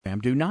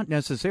program do not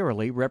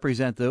necessarily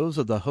represent those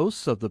of the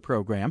hosts of the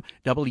program,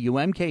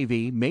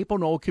 WMKV, Maple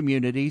Knoll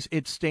Communities,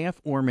 its staff,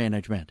 or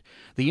management.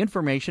 The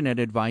information and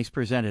advice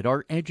presented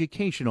are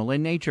educational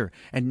in nature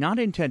and not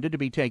intended to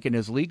be taken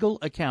as legal,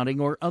 accounting,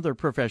 or other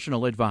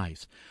professional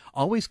advice.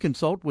 Always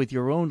consult with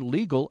your own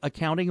legal,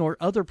 accounting, or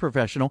other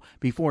professional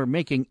before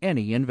making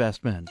any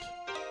investment.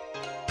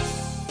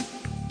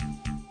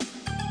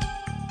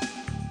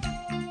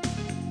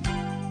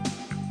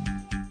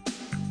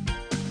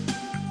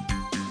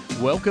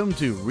 Welcome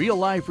to Real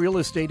Life Real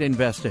Estate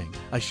Investing,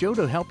 a show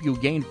to help you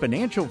gain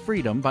financial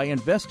freedom by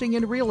investing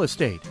in real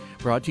estate.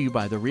 Brought to you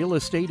by the Real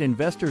Estate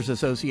Investors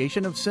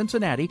Association of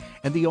Cincinnati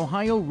and the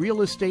Ohio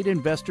Real Estate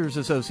Investors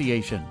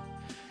Association.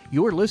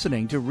 You're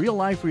listening to Real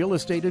Life Real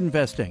Estate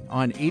Investing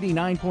on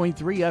 89.3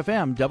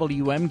 FM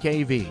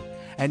WMKV.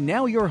 And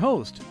now your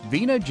host,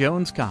 Vena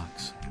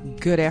Jones-Cox.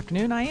 Good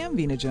afternoon. I am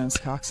Vena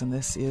Jones-Cox, and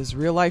this is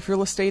Real Life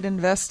Real Estate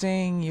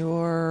Investing,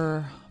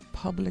 your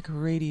public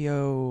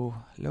radio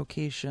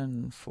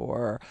location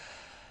for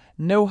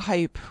no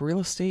hype real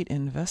estate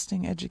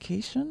investing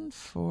education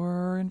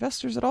for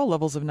investors at all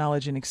levels of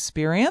knowledge and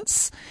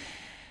experience.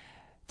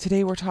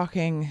 Today we're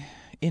talking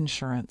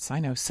insurance.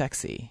 I know,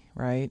 sexy,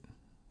 right?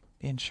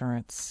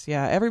 Insurance.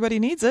 Yeah, everybody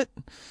needs it.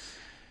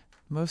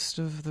 Most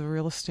of the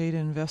real estate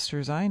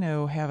investors I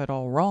know have it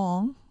all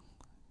wrong.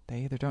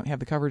 They either don't have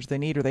the coverage they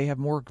need or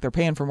they're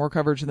paying for more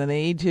coverage than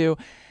they need to.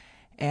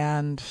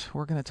 And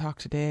we're going to talk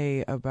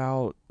today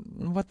about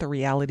what the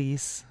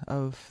realities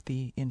of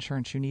the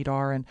insurance you need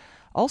are, and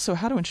also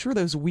how to insure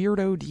those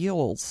weirdo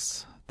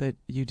deals that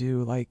you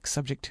do, like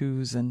subject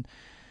tos, and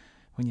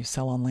when you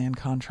sell on land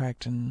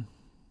contract and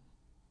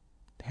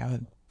have a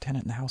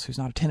tenant in the house who's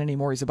not a tenant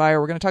anymore, he's a buyer.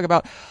 We're going to talk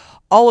about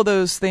all of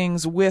those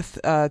things with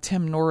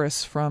Tim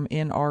Norris from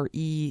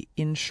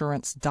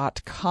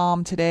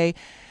nreinsurance.com today.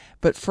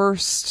 But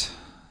first,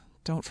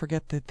 don't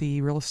forget that the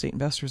Real Estate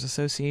Investors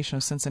Association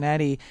of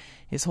Cincinnati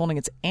is holding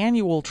its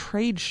annual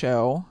trade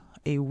show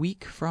a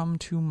week from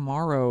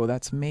tomorrow.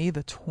 That's May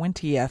the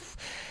 20th.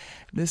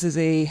 This is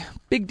a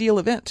big deal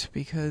event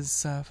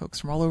because folks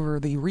from all over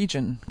the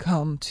region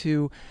come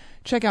to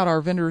check out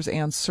our vendors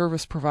and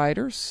service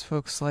providers,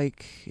 folks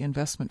like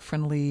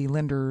investment-friendly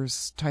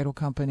lenders, title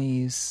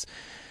companies,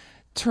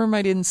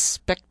 termite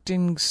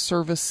inspecting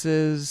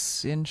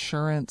services,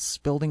 insurance,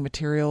 building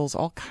materials,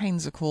 all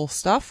kinds of cool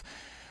stuff,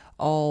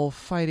 all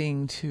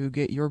fighting to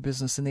get your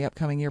business in the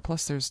upcoming year.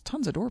 Plus, there's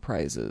tons of door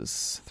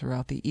prizes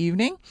throughout the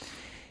evening.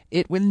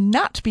 It will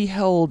not be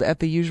held at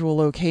the usual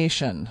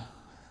location,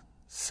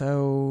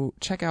 so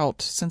check out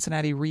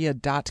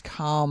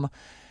CincinnatiREIA.com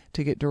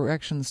to get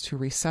directions to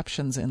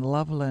receptions in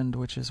Loveland,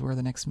 which is where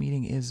the next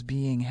meeting is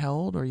being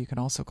held, or you can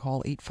also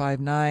call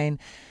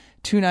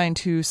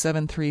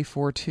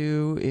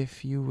 859-292-7342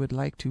 if you would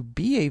like to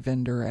be a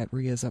vendor at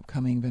REIA's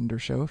upcoming vendor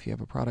show. If you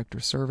have a product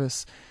or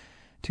service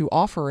to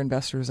offer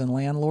investors and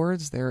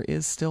landlords, there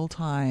is still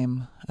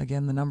time.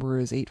 Again, the number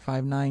is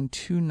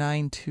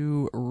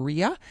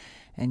 859-292-REIA,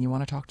 and you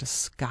want to talk to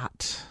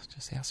Scott.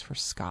 Just ask for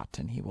Scott,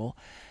 and he will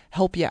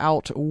help you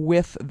out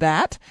with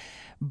that.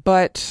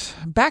 But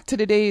back to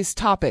today's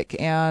topic.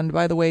 And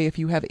by the way, if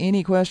you have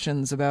any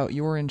questions about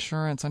your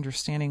insurance,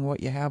 understanding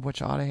what you have,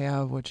 what you ought to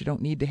have, what you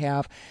don't need to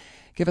have,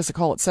 give us a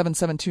call at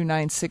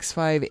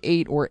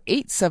 772-9658 or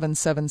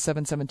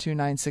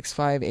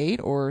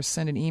 877-772-9658, or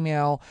send an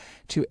email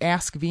to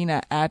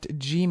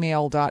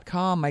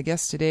askvena@gmail.com. My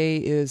guest today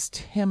is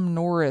Tim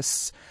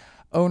Norris,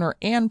 owner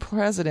and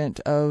president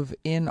of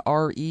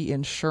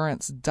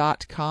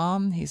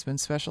nreinsurance.com. He's been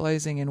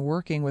specializing in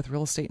working with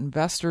real estate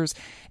investors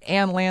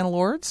and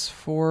landlords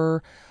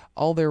for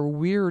all their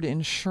weird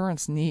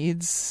insurance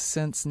needs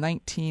since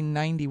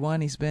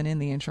 1991. He's been in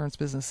the insurance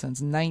business since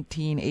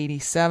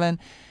 1987.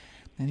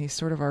 And he's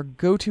sort of our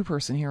go-to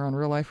person here on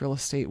Real Life Real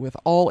Estate with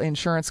all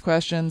insurance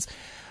questions.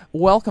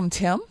 Welcome,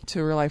 Tim,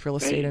 to Real Life Real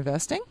Estate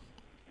Investing.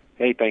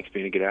 Hey, thanks,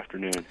 Vena. Good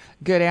afternoon.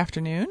 Good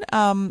afternoon.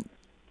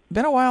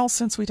 Been a while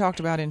since we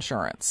talked about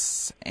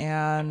insurance,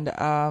 and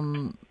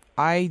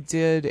I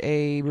did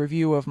a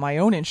review of my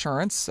own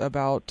insurance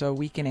about a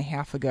week and a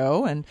half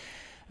ago, and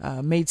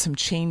made some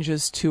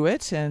changes to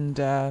it, and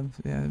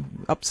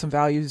upped some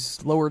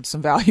values, lowered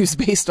some values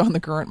based on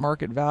the current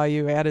market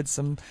value, added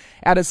some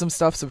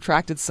stuff,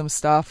 subtracted some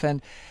stuff,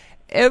 and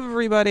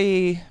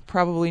everybody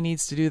probably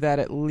needs to do that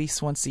at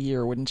least once a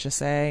year, wouldn't you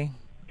say?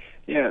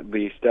 Yeah, at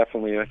least,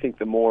 definitely. I think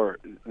the more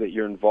that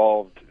you're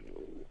involved,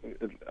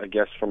 I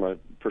guess from a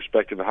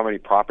perspective of how many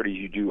properties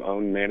you do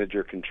own, manage,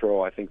 or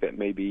control, I think that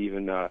maybe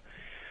even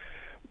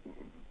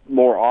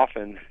more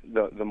often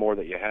the more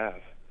that you have.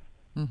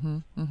 Mm-hmm,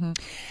 mm-hmm.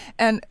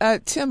 And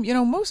Tim,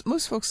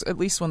 most folks, at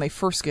least when they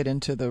first get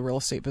into the real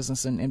estate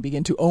business and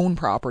begin to own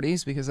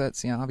properties, because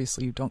that's,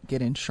 obviously you don't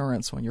get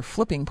insurance when you're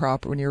flipping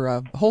when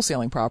you're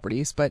wholesaling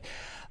properties. But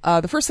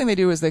the first thing they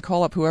do is they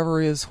call up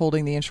whoever is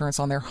holding the insurance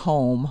on their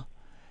home,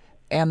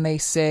 and they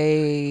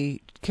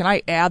say, "Can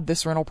I add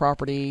this rental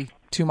property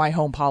to my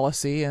home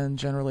policy?" And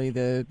generally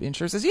the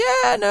insurer says,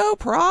 "Yeah, no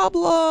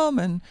problem."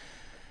 And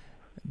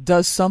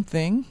does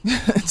something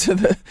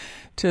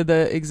to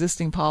the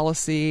existing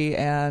policy,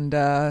 and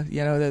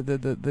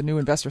the new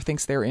investor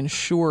thinks they're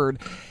insured.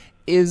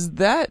 Is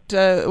that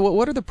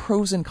what are the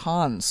pros and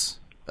cons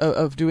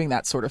of doing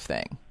that sort of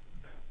thing?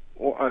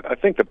 Well, I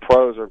think the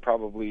pros are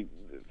probably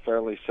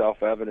fairly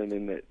self-evident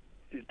in that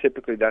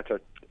typically that's a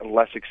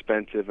less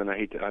expensive, and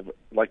I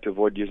like to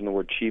avoid using the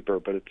word cheaper,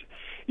 but it's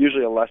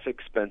usually a less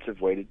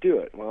expensive way to do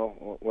it.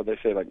 Well, what they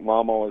say, like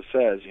Mom always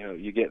says,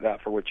 you get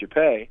that for what you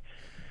pay.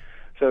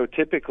 So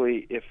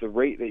typically, if the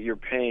rate that you're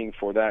paying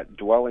for that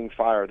dwelling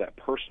fire, that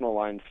personal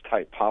lines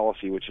type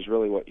policy, which is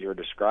really what you're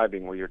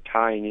describing, where you're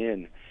tying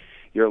in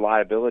your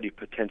liability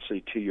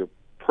potentially to your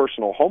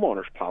personal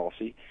homeowner's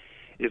policy,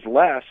 is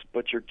less,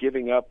 but you're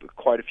giving up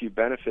quite a few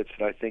benefits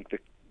that I think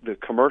the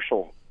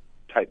commercial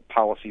type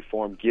policy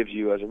form gives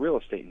you as a real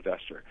estate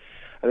investor.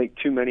 I think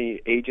too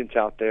many agents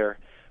out there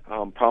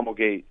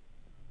promulgate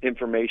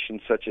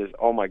information such as,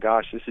 oh my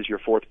gosh, this is your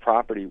fourth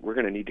property, we're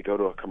going to need to go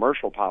to a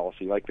commercial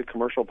policy. Like the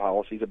commercial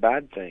policy is a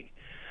bad thing.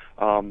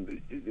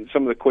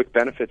 Some of the quick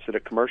benefits that a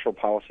commercial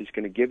policy is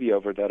going to give you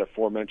over that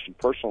aforementioned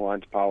personal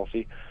lines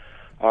policy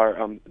are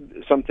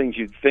some things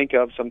you'd think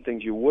of, some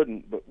things you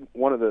wouldn't. But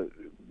one of the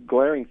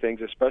glaring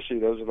things, especially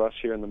those of us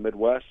here in the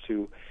Midwest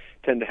who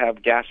tend to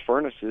have gas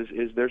furnaces,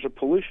 is there's a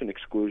pollution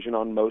exclusion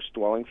on most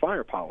dwelling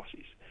fire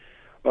policies.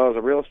 Well, as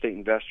a real estate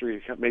investor,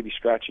 you're maybe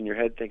scratching your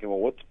head thinking, well,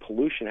 what's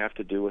pollution have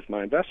to do with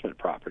my investment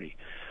property?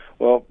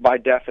 Well, by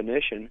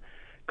definition,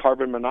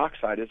 carbon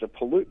monoxide is a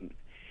pollutant.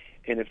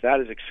 And if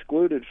that is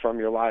excluded from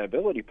your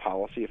liability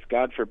policy, if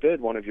God forbid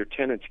one of your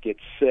tenants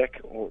gets sick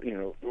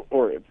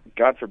or if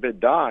God forbid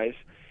dies,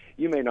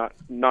 you may not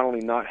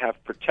only not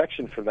have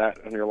protection for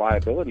that on your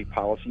liability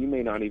policy, you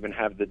may not even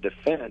have the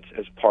defense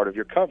as part of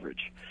your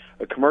coverage.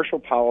 A commercial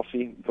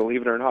policy,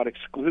 believe it or not,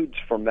 excludes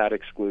from that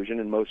exclusion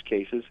in most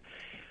cases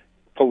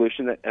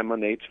pollution that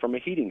emanates from a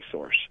heating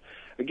source.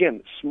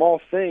 Again, small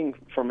thing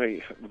from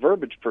a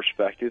verbiage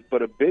perspective,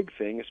 but a big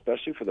thing,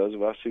 especially for those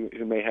of us who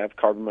may have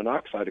carbon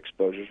monoxide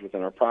exposures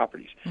within our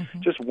properties.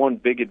 Mm-hmm. Just one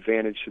big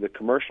advantage to the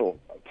commercial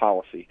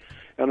policy.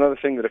 Another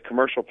thing that a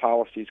commercial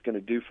policy is going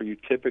to do for you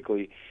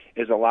typically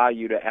is allow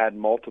you to add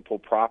multiple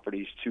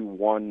properties to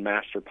one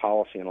master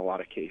policy in a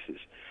lot of cases.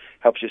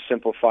 Helps you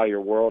simplify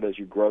your world as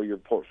you grow your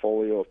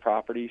portfolio of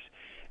properties,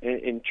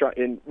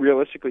 and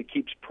realistically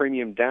keeps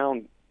premiums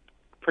down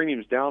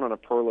on a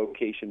per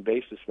location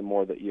basis the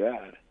more that you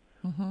add.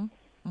 Mm-hmm.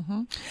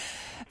 Mm-hmm.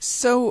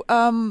 So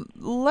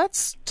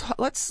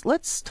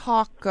let's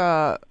talk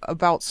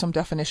about some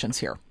definitions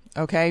here,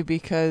 okay?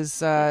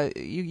 Because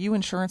you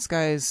insurance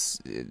guys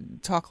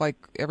talk like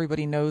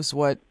everybody knows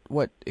what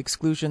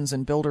exclusions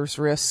and builder's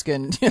risk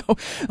and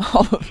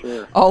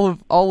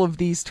all of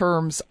these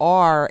terms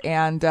are,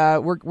 and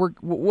what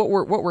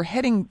we're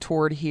heading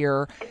toward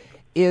here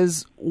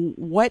is,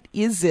 what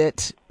is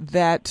it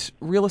that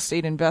real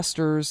estate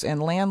investors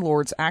and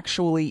landlords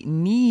actually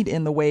need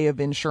in the way of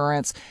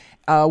insurance?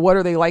 What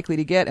are they likely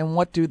to get, and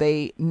what do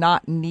they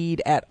not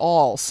need at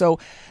all? So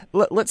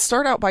let's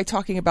start out by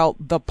talking about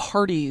the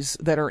parties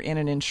that are in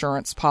an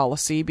insurance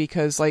policy,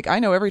 because I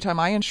know every time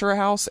I insure a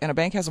house and a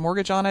bank has a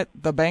mortgage on it,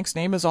 the bank's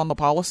name is on the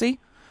policy.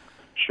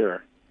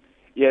 Sure.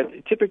 Yeah,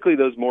 typically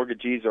those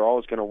mortgagees are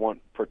always going to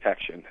want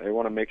protection. They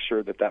want to make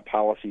sure that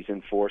policy is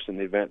enforced in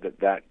the event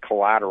that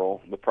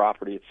collateral, the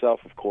property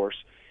itself, of course,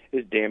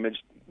 is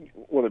damaged,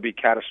 whether it be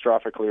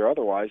catastrophically or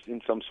otherwise,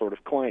 in some sort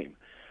of claim.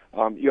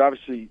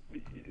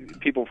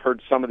 People have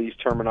heard some of these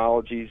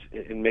terminologies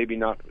and maybe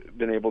not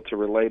been able to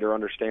relate or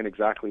understand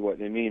exactly what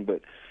they mean,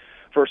 but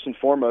first and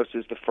foremost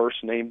is the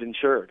first named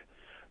insured.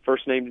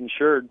 First named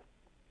insured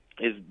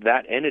is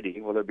that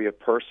entity, whether it be a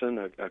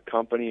person, a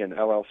company, an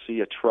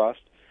LLC, a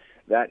trust,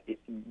 that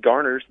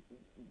garners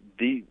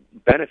the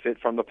benefit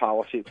from the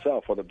policy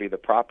itself, whether it be the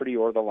property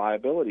or the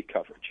liability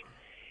coverage.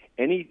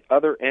 Any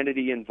other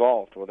entity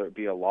involved, whether it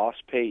be a loss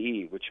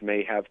payee, which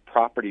may have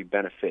property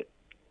benefit,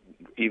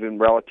 even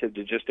relative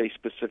to just a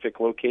specific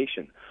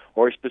location,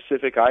 or a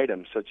specific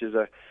item, such as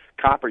a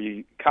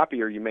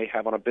copier you may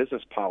have on a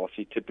business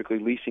policy. Typically,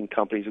 leasing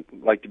companies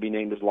like to be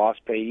named as loss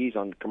payees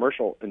on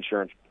commercial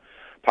insurance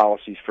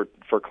policies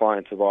for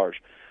clients of ours.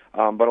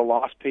 But a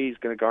loss payee is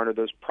going to garner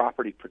those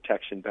property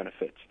protection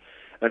benefits.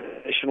 An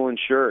additional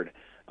insured,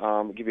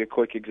 I'll give you a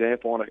quick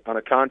example. On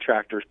a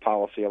contractor's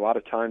policy, a lot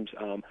of times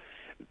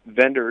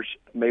vendors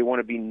may want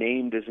to be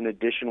named as an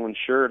additional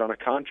insured on a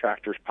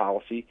contractor's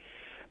policy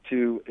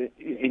to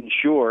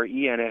ensure,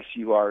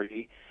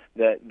 ENSURE,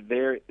 that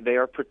they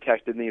are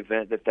protected in the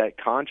event that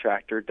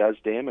contractor does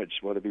damage,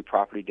 whether it be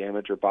property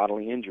damage or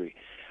bodily injury.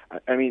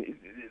 I mean,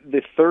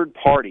 the third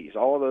parties,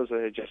 all of those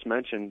that I just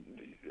mentioned,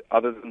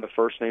 other than the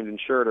first named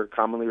insured, are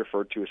commonly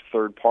referred to as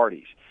third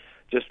parties.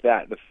 Just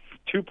that. The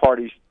two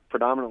parties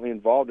predominantly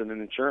involved in an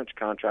insurance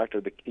contract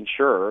are the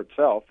insurer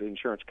itself, the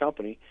insurance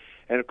company,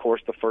 and, of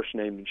course, the first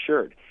named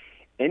insured.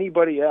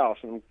 Anybody else,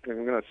 and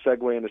I'm going to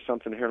segue into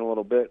something here in a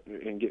little bit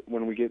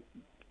when we get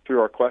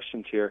through our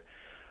questions here,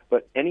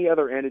 but any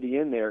other entity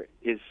in there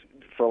is,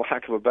 for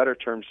lack of a better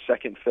term,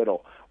 second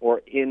fiddle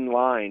or in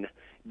line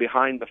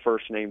behind the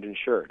first named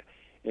insured.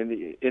 In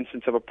the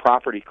instance of a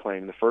property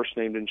claim, the first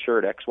named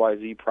insured,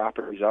 XYZ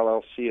Properties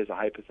LLC, is a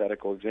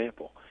hypothetical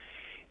example.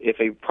 If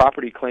a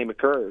property claim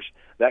occurs,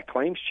 that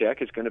claims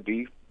check is going to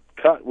be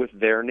cut with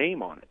their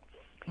name on it.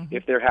 Mm-hmm.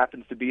 If there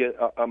happens to be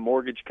a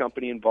mortgage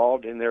company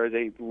involved and there is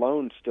a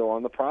loan still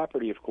on the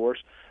property, of course,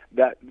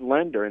 that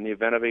lender, in the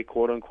event of a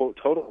quote-unquote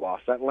total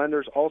loss, that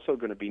lender is also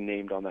going to be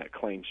named on that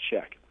claims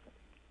check.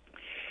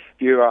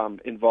 If you're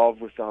involved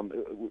with,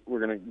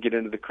 we're going to get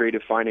into the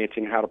creative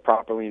financing, how to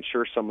properly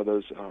insure some of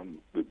those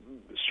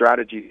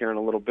strategies here in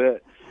a little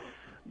bit.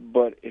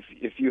 But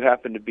if you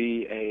happen to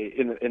be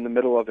in the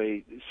middle of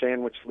a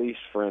sandwich lease,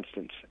 for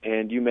instance,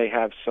 and you may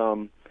have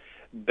some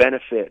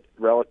benefit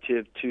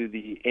relative to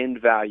the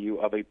end value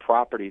of a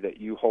property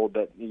that you hold,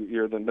 that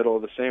you're in the middle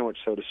of the sandwich,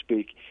 so to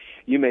speak,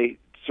 you may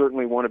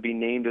certainly want to be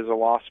named as a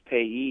loss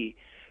payee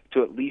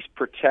to at least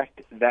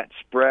protect that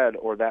spread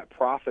or that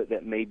profit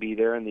that may be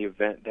there in the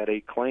event that a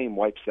claim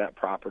wipes that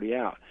property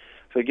out.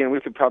 So again, we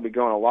could probably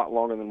go on a lot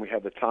longer than we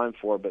have the time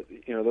for, but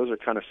those are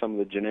kind of some of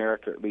the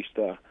generic, or at least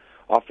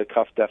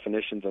off-the-cuff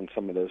definitions on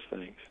some of those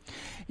things.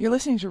 You're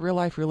listening to Real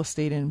Life Real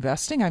Estate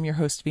Investing. I'm your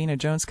host, Vena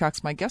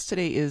Jones-Cox. My guest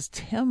today is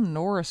Tim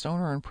Norris,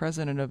 owner and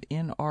president of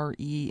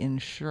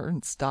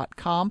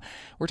NREinsurance.com.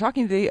 We're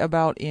talking today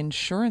about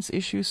insurance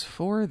issues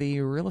for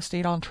the real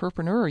estate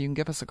entrepreneur. You can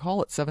give us a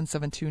call at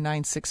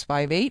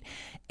 772-9658,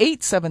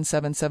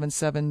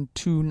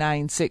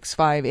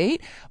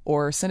 877-772-9658,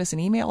 or send us an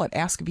email at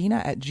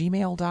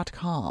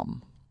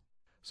askvena@gmail.com.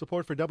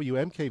 Support for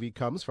WMKV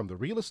comes from the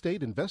Real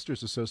Estate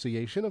Investors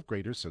Association of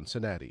Greater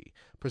Cincinnati,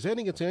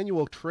 presenting its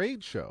annual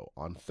trade show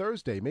on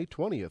Thursday, May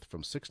 20th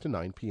from 6 to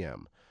 9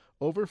 p.m.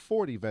 Over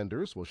 40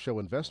 vendors will show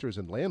investors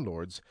and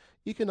landlords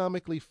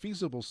economically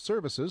feasible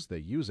services they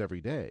use every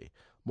day.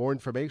 More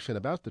information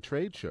about the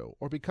trade show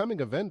or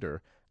becoming a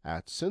vendor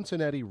at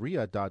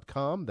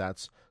CincinnatiREIA.com.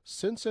 That's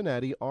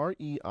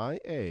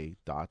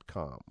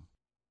CincinnatiREIA.com.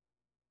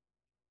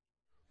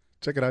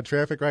 Checking out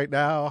traffic right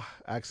now.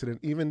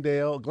 Accident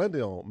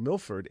Glendale,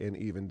 Milford, and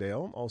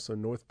Evendale. Also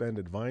North Bend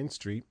at Vine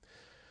Street.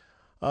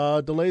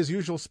 Delays,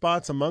 usual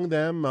spots among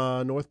them.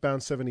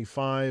 Northbound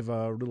 75,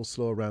 a little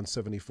slow around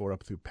 74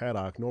 up through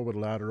Paddock. Norwood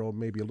Lateral,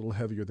 maybe a little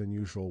heavier than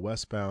usual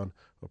westbound,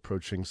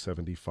 approaching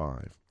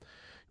 75.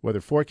 Weather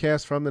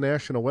forecast from the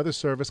National Weather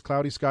Service.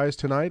 Cloudy skies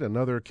tonight.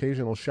 Another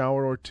occasional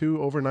shower or two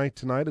overnight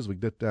tonight as we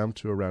get down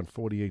to around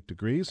 48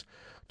 degrees.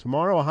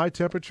 Tomorrow, a high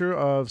temperature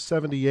of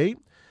 78.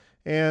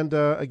 And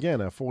again,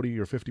 a 40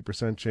 or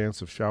 50%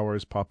 chance of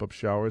showers, pop-up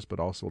showers, but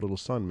also a little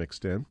sun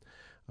mixed in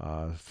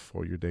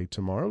for your day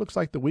tomorrow. Looks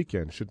like the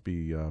weekend should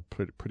be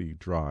pretty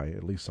dry,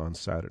 at least on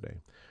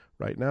Saturday.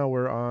 Right now,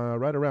 we're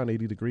right around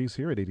 80 degrees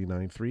here at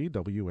 89.3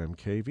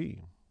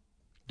 WMKV.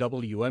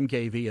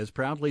 WMKV is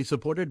proudly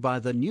supported by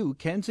the new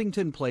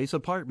Kensington Place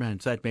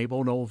Apartments at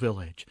Maple Knoll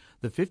Village.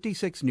 The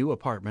 56 new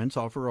apartments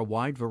offer a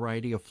wide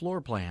variety of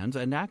floor plans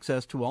and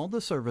access to all the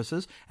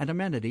services and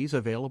amenities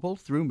available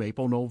through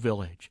Maple Knoll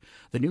Village.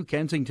 The new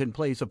Kensington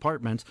Place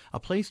Apartments, a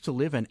place to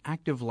live an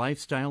active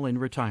lifestyle in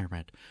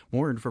retirement.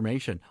 More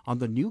information on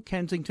the new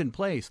Kensington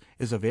Place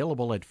is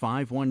available at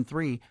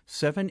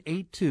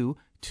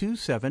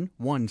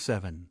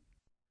 513-782-2717.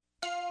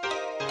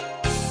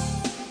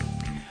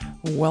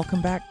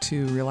 Welcome back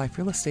to Real Life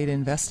Real Estate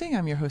Investing.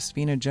 I'm your host,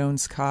 Vena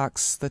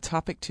Jones-Cox. The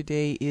topic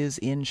today is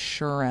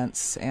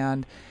insurance.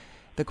 And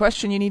the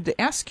question you need to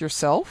ask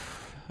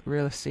yourself,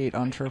 real estate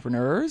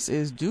entrepreneurs,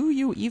 is do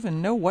you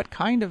even know what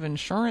kind of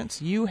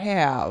insurance you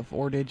have?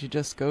 Or did you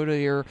just go to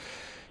your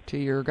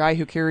guy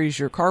who carries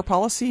your car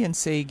policy and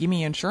say, give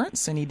me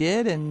insurance? And he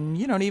did, and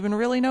you don't even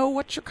really know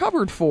what you're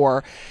covered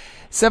for.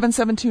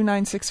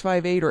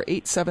 772-9658 or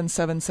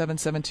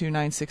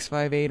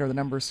 877-772-9658 are the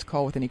numbers to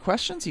call with any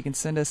questions. You can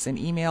send us an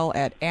email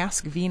at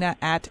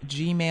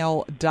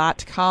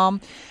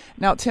askvena@gmail.com.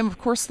 Now, Tim, of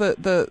course,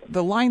 the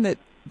line that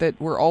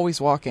we're always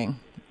walking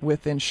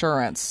with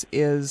insurance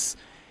is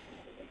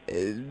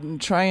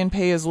try and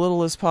pay as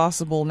little as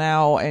possible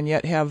now and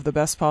yet have the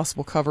best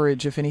possible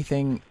coverage if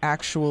anything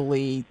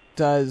actually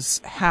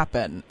does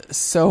happen.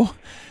 So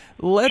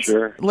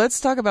Let's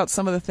talk about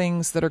some of the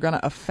things that are going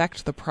to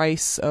affect the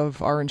price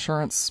of our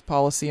insurance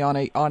policy on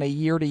a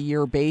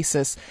year-to-year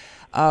basis.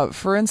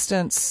 For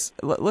instance,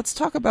 let's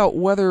talk about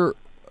whether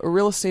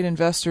real estate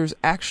investors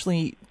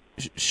actually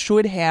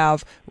should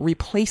have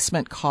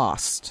replacement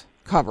cost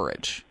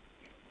coverage.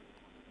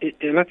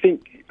 And I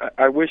think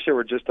I wish there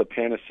were just a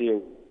panacea,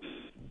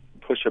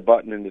 push a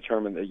button and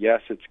determine that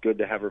yes, it's good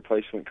to have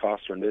replacement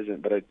costs or it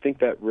isn't. But I think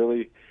that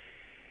really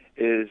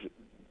is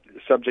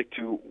subject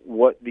to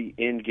what the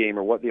end game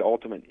or what the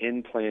ultimate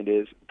end plan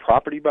is,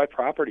 property by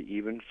property,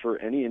 even for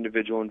any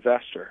individual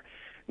investor.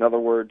 In other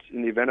words,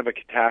 in the event of a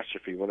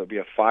catastrophe, whether it be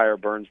a fire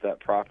burns that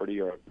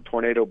property or a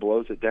tornado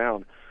blows it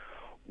down,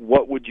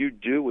 what would you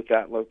do with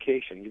that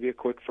location? I'll give you a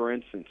quick for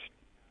instance.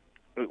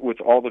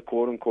 With all the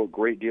quote-unquote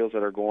great deals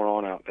that are going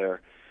on out there,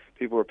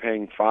 people are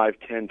paying $5,000,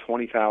 $10,000,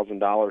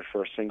 $20,000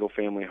 for a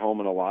single-family home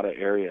in a lot of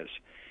areas.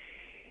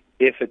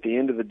 If at the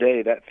end of the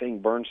day that thing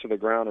burns to the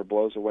ground or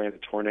blows away in a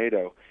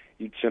tornado,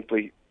 you'd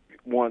simply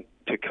want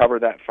to cover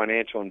that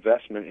financial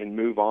investment and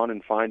move on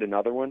and find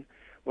another one,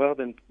 well,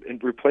 then in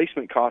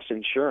replacement cost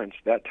insurance,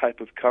 that type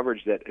of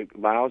coverage that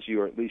allows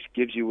you, or at least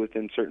gives you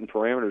within certain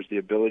parameters, the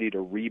ability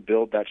to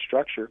rebuild that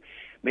structure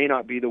may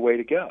not be the way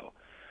to go.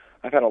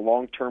 I've had a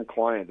long-term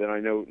client that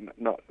I know,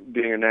 not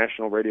being a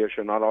national radio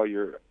show, not all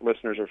your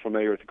listeners are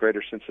familiar with the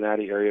greater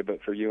Cincinnati area,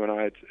 but for you and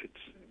I, it's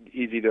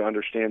easy to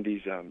understand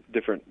these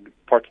different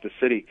parts of the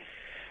city.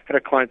 I had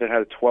a client that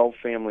had a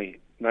 12-family,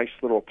 nice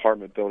little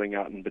apartment building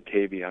out in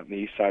Batavia, on the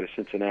east side of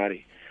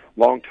Cincinnati.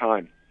 Long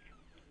time.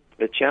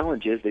 The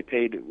challenge is they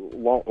paid a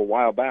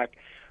while back,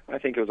 I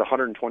think it was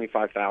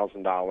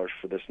 $125,000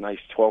 for this nice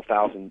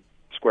 12,000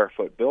 square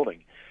foot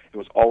building. It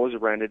was always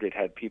rented. It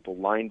had people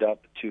lined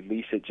up to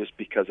lease it just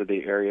because of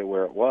the area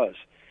where it was.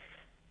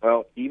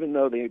 Well, even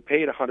though they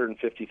paid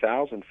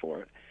 $150,000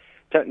 for it,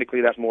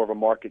 technically that's more of a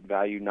market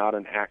value, not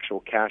an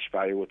actual cash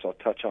value, which I'll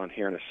touch on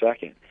here in a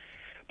second.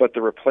 But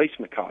the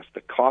replacement cost,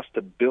 the cost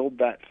to build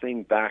that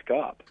thing back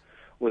up,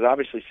 was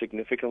obviously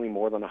significantly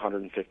more than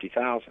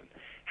 $150,000.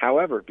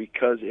 However,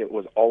 because it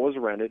was always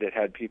rented, it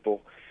had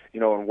people,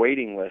 on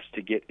waiting lists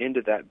to get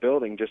into that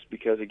building just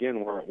because,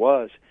 again, where it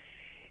was,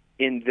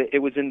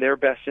 it was in their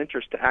best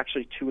interest to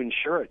actually to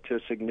insure it to a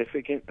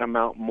significant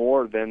amount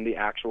more than the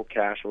actual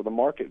cash or the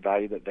market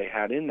value that they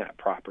had in that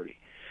property.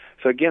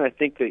 So again, I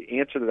think the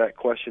answer to that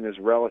question is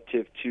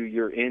relative to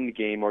your end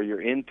game or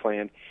your end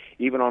plan,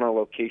 even on a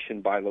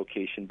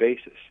location-by-location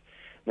basis.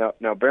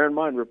 Now, bear in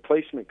mind,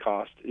 replacement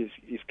cost is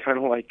kind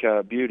of like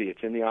beauty.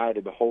 It's in the eye of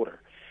the beholder.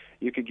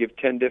 You could give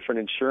 10 different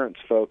insurance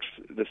folks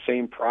the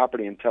same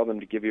property and tell them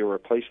to give you a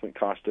replacement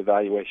cost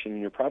evaluation,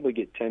 and you'll probably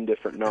get 10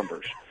 different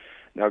numbers.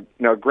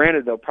 Now,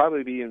 granted, they'll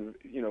probably be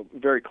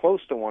very close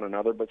to one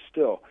another, but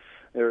still,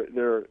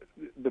 they're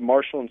the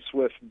Marshall and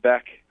Swift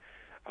Beck,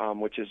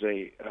 which is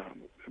a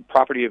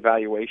property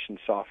evaluation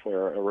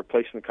software, a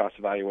replacement cost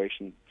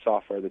evaluation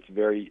software that's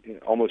very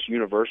almost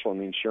universal in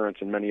the insurance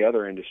and many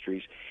other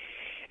industries.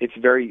 It's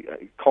very,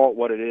 call it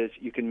what it is,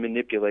 you can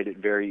manipulate it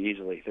very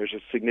easily. There's a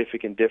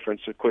significant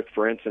difference,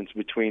 for instance,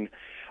 between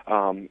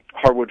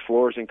hardwood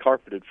floors and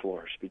carpeted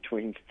floors,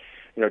 between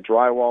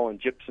drywall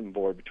and gypsum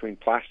board, between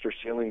plaster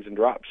ceilings and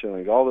drop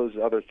ceilings, all those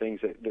other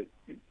things that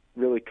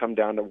really come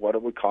down to what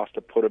it would cost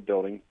to put a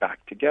building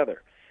back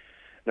together.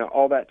 Now,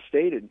 all that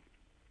stated,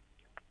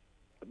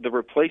 the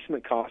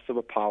replacement cost of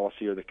a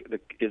policy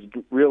is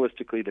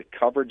realistically the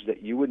coverage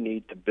that you would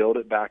need to build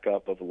it back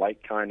up of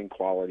like kind and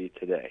quality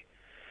today.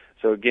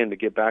 So again, to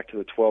get back to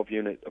the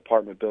 12-unit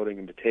apartment building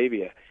in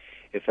Batavia,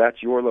 if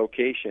that's your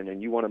location and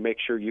you want to make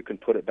sure you can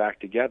put it back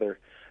together,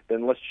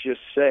 then let's just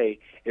say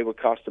it would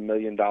cost $1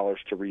 million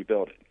to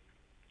rebuild it.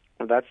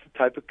 Well, that's the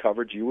type of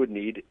coverage you would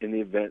need in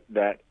the event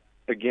that,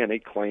 again, a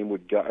fire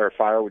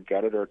would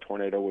gut it or a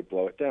tornado would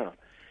blow it down.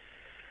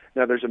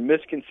 Now, there's a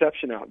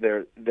misconception out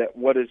there that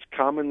what is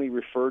commonly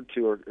referred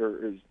to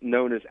or is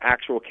known as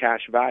actual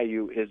cash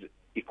value is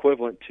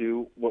equivalent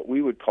to what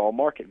we would call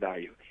market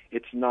value.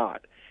 It's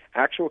not.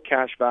 Actual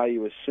cash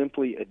value is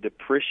simply a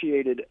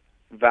depreciated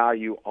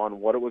value on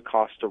what it would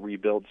cost to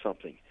rebuild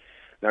something.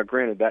 Now,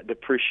 granted, that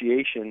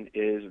depreciation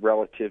is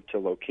relative to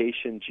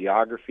location,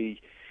 geography,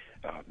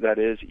 that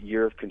is,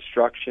 year of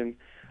construction,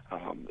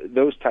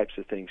 those types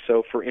of things.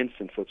 So, for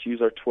instance, let's use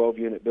our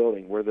 12-unit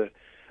building where the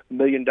 $1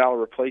 million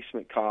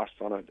replacement cost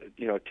on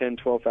a 10,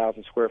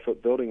 12,000 square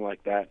foot building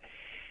like that,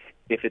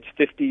 if it's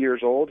 50 years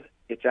old,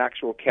 its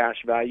actual cash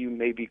value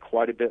may be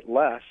quite a bit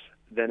less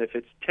than if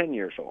it's 10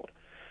 years old.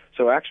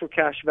 So actual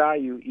cash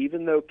value,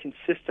 even though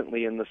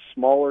consistently in the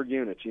smaller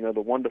units, the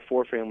 1 to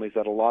 4 families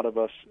that a lot of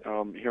us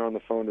here on the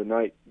phone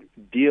tonight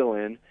deal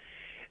in,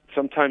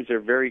 sometimes they're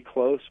very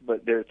close,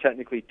 but they're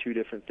technically two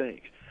different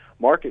things.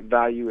 Market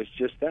value is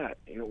just that,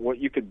 what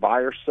you could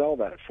buy or sell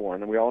that for,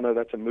 and we all know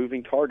that's a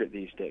moving target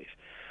these days.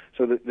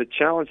 So the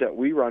challenge that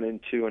we run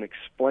into in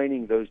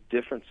explaining those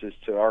differences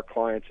to our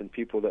clients and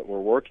people that we're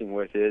working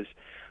with is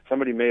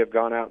somebody may have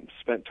gone out and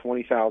spent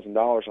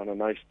 $20,000 on a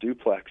nice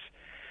duplex.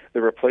 The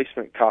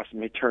replacement cost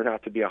may turn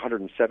out to be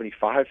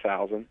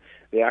 $175,000.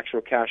 The actual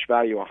cash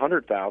value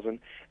 $100,000,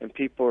 and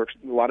a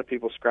lot of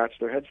people scratch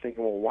their heads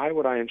thinking, well, why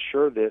would I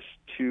insure this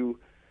to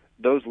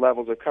those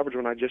levels of coverage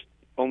when I just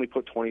only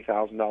put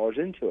 $20,000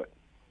 into it?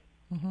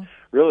 Mm-hmm.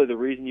 Really, the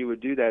reason you would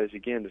do that is,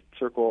 again, to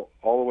circle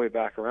all the way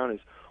back around, is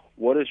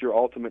what is your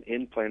ultimate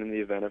end plan in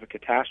the event of a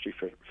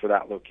catastrophe for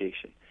that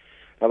location?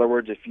 In other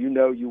words, if you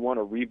want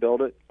to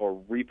rebuild it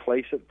or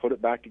replace it, put it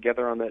back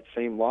together on that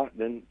same lot,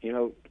 then,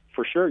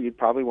 for sure you'd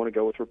probably want to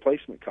go with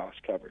replacement cost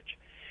coverage.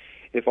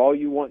 If all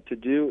you want to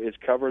do is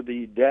cover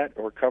the debt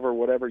or cover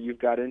whatever you've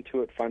got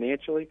into it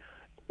financially,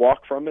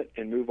 walk from it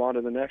and move on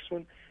to the next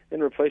one,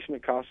 then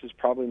replacement cost is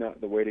probably not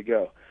the way to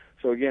go.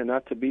 So again,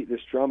 not to beat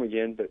this drum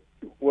again, but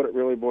what it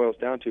really boils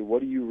down to,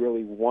 what do you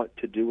really want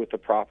to do with the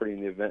property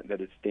in the event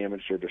that it's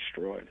damaged or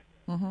destroyed?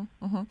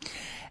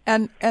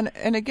 And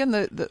again,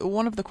 the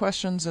one of the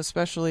questions,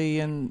 especially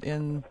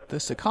in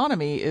this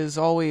economy, is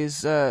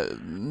always,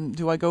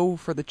 do I go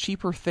for the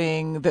cheaper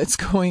thing that's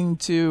going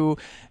to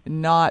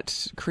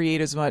not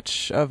create as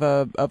much of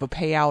a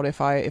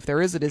payout if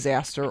there is a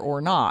disaster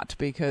or not?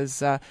 Because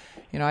the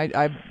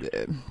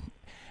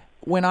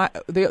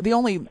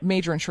only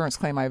major insurance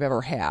claim I've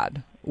ever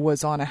had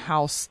was on a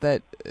house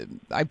that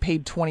I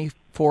paid $20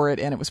 for it,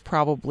 and it was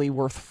probably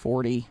worth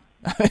 $40.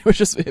 It was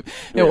just it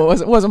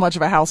wasn't much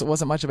of a house. It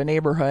wasn't much of a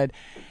neighborhood,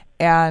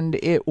 and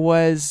it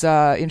was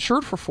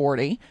insured for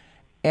 $40,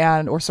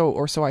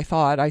 or so I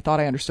thought. I thought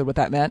I understood what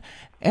that meant.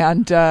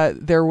 And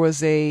there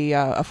was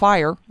a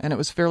fire, and it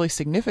was a fairly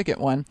significant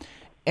one.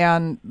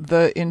 And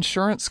the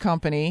insurance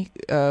company,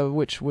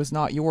 which was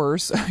not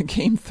yours,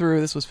 came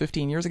through. This was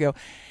 15 years ago.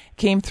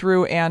 Came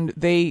through, and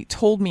they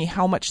told me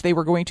how much they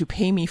were going to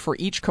pay me for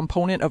each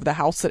component of the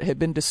house that had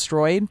been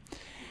destroyed,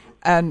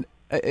 and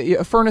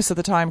a furnace at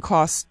the time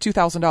cost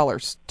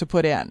 $2,000 to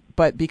put in,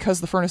 but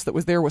because the furnace that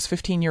was there was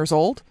 15 years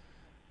old,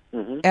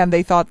 and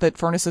they thought that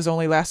furnaces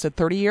only lasted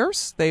 30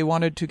 years, they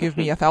wanted to give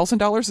me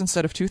 $1,000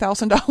 instead of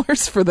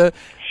 $2,000 for the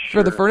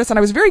furnace, and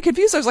I was very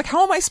confused. I was like,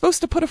 "How am I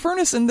supposed to put a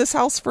furnace in this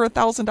house for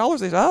 $1,000?"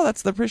 They said, "Oh,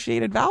 that's the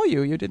appreciated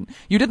value. You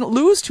didn't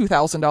lose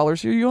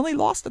 $2,000. You only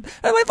lost it."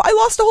 And I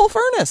lost a whole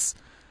furnace.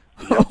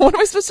 Yep. What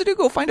am I supposed to do?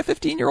 Go find a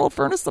 15-year-old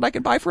furnace that I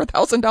can buy for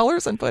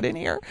 $1,000 and put in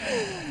here?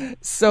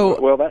 So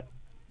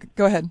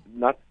go ahead.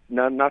 Not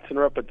to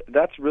interrupt, but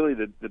that's really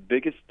the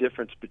biggest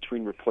difference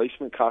between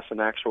replacement costs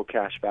and actual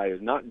cash value.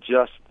 Not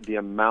just the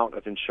amount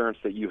of insurance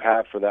that you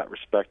have for that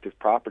respective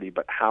property,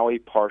 but how a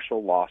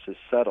partial loss is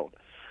settled.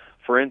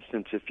 For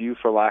instance, if you,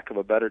 for lack of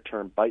a better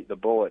term, bite the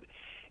bullet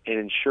and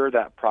insure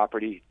that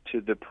property to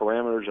the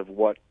parameters of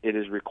what it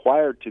is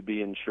required to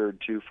be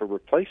insured to for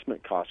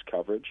replacement cost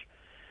coverage,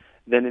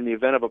 then in the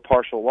event of a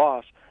partial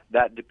loss,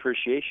 that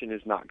depreciation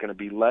is not going to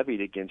be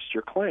levied against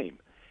your claim.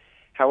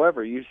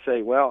 However, you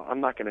say, well,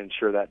 I'm not going to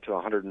insure that to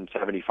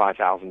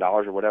 $175,000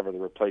 or whatever the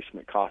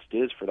replacement cost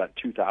is for that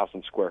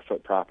 2,000 square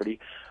foot property.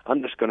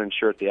 I'm just going to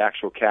insure it the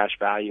actual cash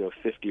value of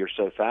 50 or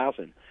so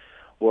thousand.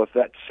 Well, if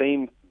that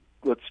same,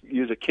 let's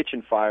use a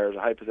kitchen fire as a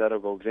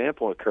hypothetical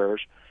example,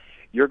 occurs,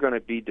 you're going to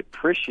be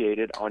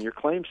depreciated on your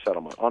claim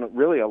settlement on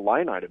really a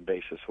line item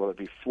basis, whether it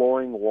be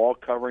flooring, wall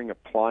covering,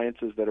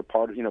 appliances that are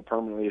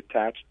permanently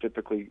attached,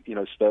 typically,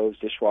 stoves,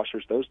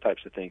 dishwashers, those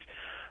types of things.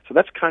 So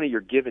that's kind of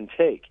your give and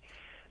take.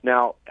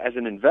 Now, as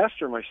an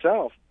investor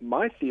myself,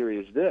 my theory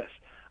is this.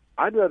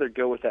 I'd rather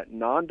go with that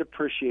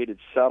non-depreciated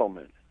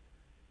settlement,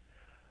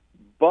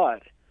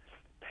 but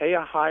pay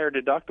a higher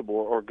deductible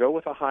or go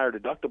with a higher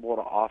deductible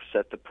to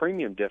offset the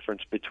premium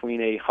difference between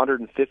a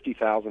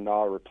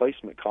 $150,000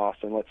 replacement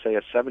cost and, let's say,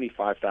 a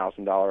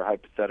 $75,000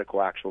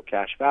 hypothetical actual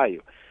cash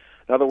value.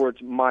 In other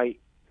words, my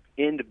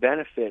end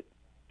benefit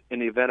in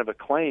the event of a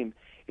claim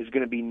is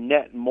going to be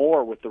net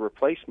more with the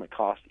replacement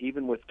cost,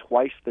 even with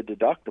twice the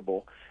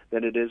deductible,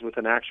 than it is with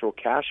an actual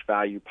cash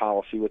value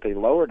policy with a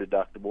lower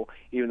deductible,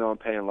 even though I'm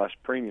paying less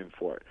premium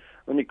for it.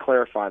 Let me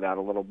clarify that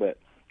a little bit.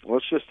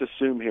 Let's just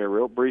assume here,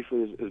 real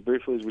briefly, as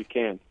briefly as we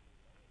can,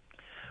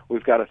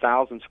 we've got a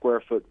 1,000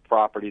 square foot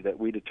property that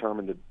we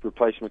determined the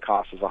replacement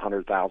cost is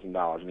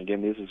 $100,000. And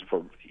again, this is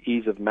for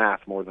ease of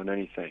math more than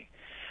anything.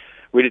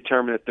 We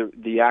determined that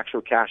the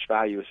actual cash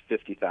value is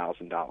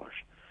 $50,000.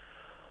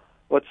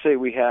 Let's say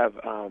we have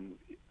a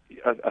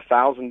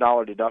 $1,000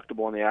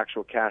 deductible on the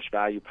actual cash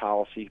value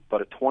policy,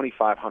 but a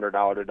 $2,500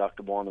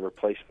 deductible on the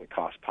replacement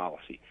cost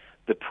policy.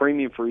 The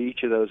premium for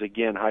each of those,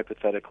 again,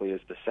 hypothetically,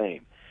 is the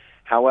same.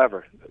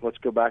 However, let's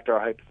go back to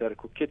our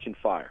hypothetical kitchen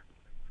fire.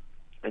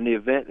 In the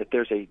event that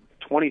there's a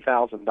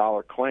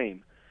 $20,000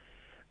 claim,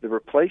 the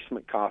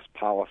replacement cost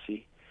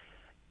policy,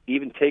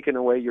 even taking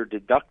away your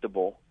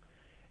deductible,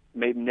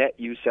 may net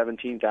you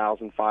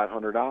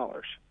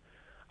 $17,500.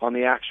 On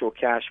the actual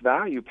cash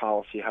value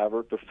policy,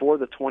 however, before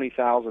the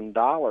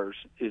 $20,000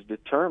 is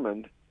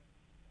determined,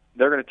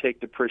 they're going to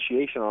take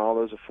depreciation on all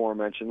those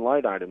aforementioned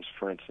light items,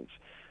 for instance.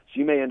 So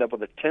you may end up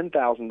with a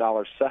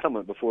 $10,000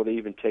 settlement before they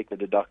even take the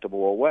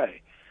deductible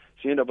away.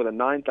 So you end up with a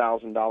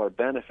 $9,000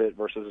 benefit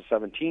versus a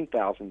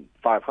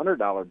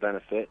 $17,500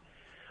 benefit,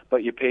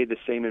 but you paid the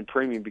same in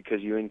premium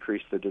because you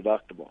increased the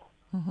deductible.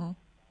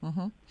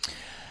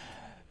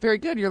 Very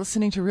good. You're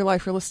listening to Real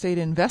Life Real Estate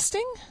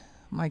Investing.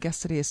 My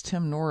guest today is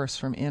Tim Norris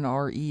from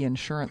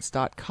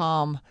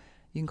NREinsurance.com.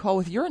 You can call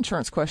with your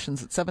insurance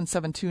questions at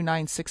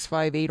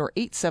 772-9658 or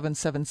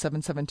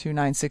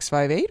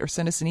 877-772-9658 or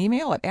send us an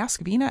email at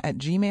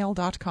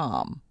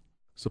askvina@gmail.com.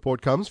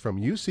 Support comes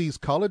from UC's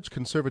College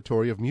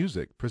Conservatory of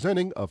Music,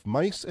 presenting Of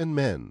Mice and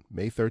Men,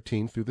 May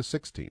 13th through the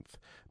 16th.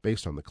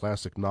 Based on the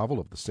classic novel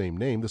of the same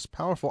name, this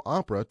powerful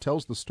opera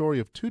tells the story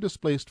of two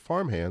displaced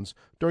farmhands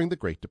during the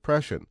Great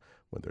Depression.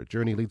 When their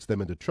journey leads them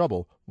into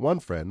trouble, one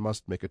friend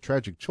must make a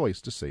tragic choice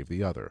to save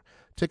the other.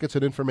 Tickets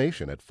and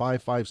information at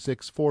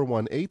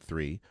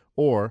 556-4183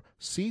 or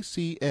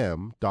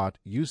ccm.uc.edu.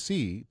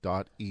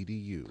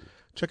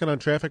 Checking on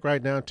traffic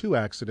right now, 2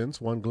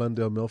 accidents, one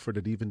Glendale Milford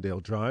at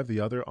Evendale Drive,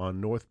 the other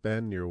on North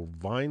Bend near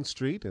Vine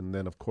Street. And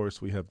then, of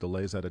course, we have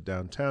delays out of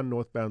downtown,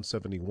 northbound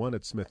 71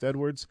 at Smith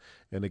Edwards,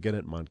 and again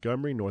at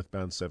Montgomery,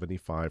 northbound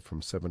 75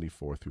 from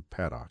 74 through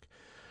Paddock.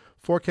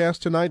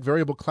 Forecast tonight,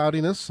 variable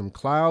cloudiness, some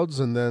clouds,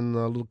 and then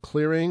a little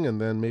clearing, and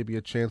then maybe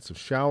a chance of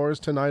showers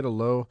tonight, a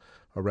low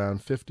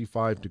around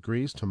 55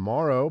 degrees.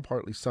 Tomorrow,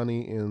 partly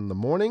sunny in the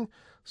morning.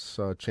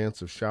 So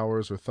chance of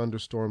showers or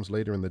thunderstorms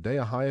later in the day,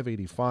 a high of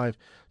 85.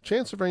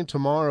 Chance of rain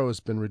tomorrow has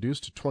been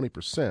reduced to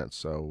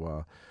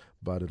 20%,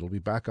 but it'll be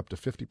back up to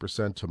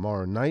 50%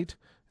 tomorrow night,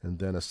 and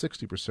then a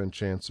 60%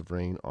 chance of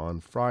rain on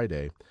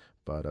Friday.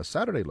 But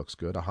Saturday looks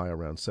good, a high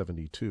around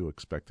 72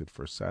 expected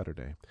for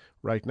Saturday.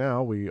 Right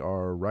now, we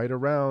are right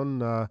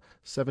around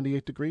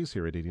 78 degrees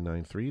here at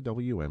 89.3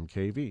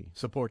 WMKV.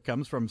 Support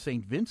comes from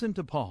St. Vincent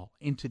de Paul.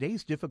 In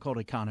today's difficult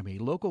economy,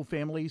 local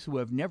families who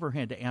have never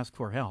had to ask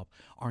for help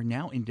are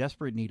now in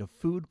desperate need of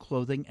food,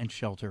 clothing, and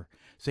shelter.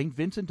 St.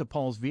 Vincent de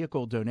Paul's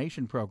vehicle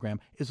donation program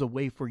is a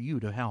way for you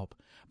to help.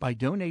 By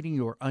donating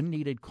your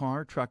unneeded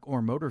car, truck,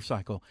 or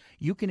motorcycle,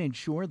 you can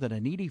ensure that a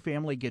needy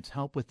family gets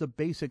help with the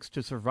basics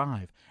to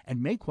survive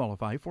and may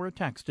qualify for a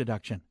tax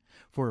deduction.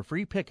 For a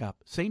free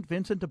pickup, St.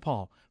 Vincent de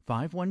Paul,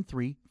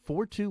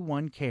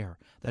 513-421-CARE.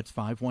 That's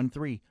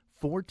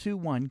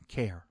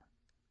 513-421-CARE.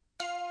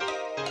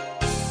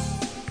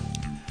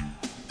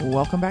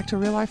 Welcome back to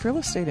Real Life Real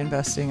Estate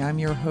Investing. I'm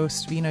your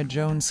host, Vena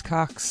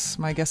Jones-Cox.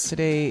 My guest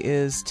today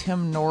is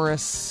Tim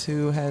Norris,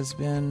 who has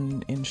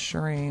been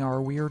insuring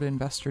our weird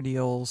investor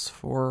deals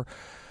for,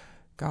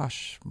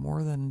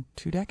 more than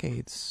 2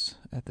 decades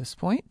at this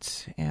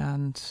point.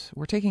 And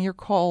we're taking your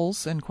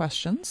calls and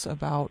questions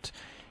about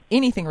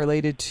anything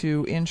related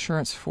to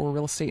insurance for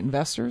real estate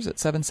investors at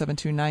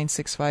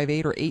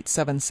 772-9658 or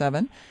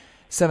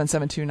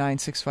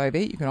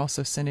 877-772-9658. You can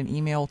also send an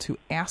email to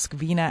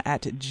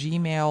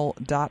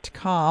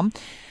askvena@gmail.com.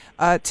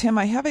 Tim,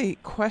 I have a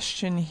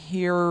question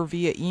here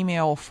via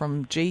email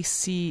from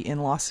JC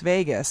in Las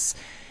Vegas.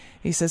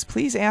 He says,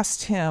 please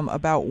ask Tim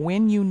about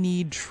when you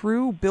need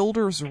true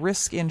builder's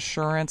risk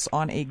insurance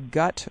on a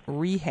gut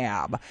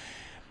rehab.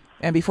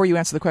 And before you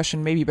answer the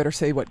question, maybe you better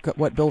say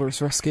what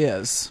builder's risk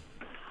is.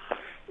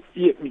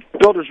 Yeah,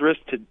 builder's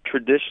risk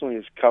traditionally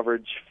is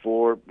coverage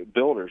for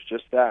builders,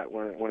 just that.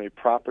 When a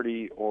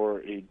property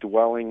or a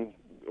dwelling,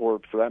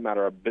 or for that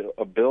matter,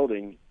 a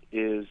building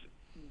is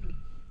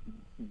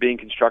being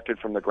constructed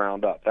from the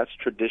ground up. That's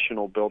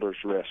traditional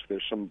builder's risk.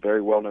 There's some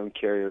very well-known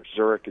carriers.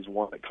 Zurich is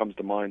one that comes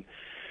to mind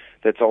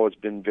that's always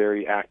been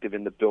very active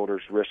in the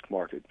builder's risk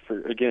market,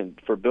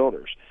 for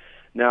builders.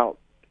 Now,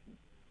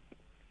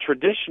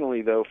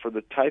 traditionally, though, for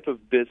the type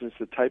of business,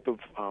 the type of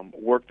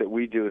work that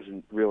we do as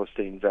real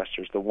estate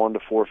investors, the 1 to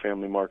 4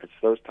 family markets,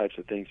 those types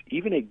of things,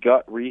 even a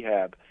gut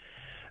rehab,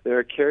 there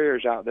are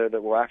carriers out there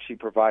that will actually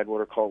provide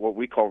what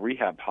we call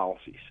rehab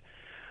policies,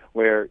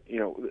 where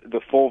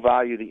the full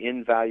value, the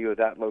end value of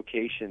that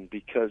location,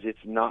 because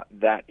it's not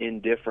that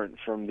indifferent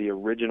from the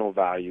original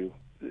value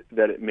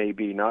that it may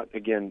be, not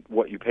again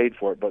what you paid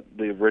for it, but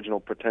the original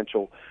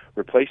potential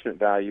replacement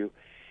value.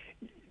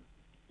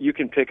 You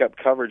can pick up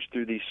coverage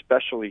through these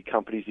specialty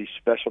companies, these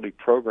specialty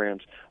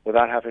programs,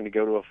 without having to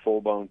go to a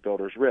full-blown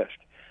builder's risk.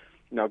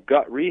 Now,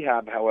 gut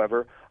rehab,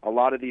 however, a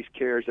lot of these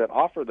carriers that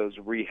offer those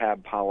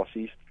rehab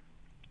policies,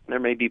 there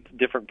may be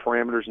different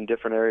parameters in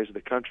different areas of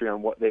the country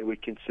on what they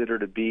would consider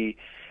to be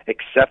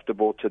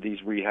acceptable to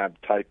these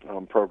rehab-type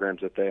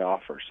programs that they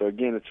offer. So,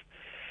 again, it's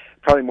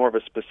probably more of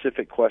a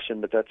specific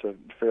question, but that's a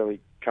fairly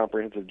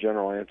comprehensive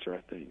general answer, I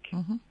think.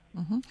 Mm-hmm.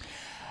 Mm-hmm.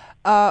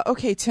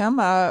 Okay, Tim,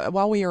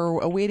 while we are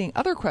awaiting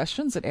other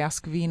questions at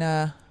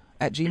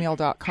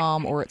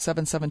askvena@gmail.com or at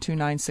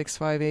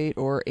 772-9658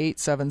 or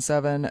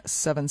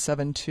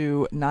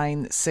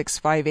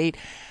 877-772-9658,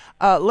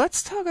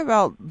 let's talk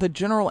about the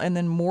general and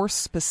then more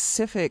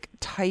specific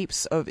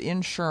types of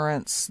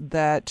insurance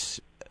that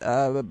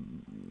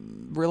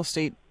real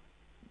estate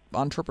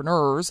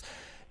entrepreneurs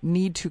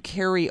need to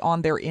carry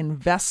on their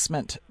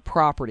investment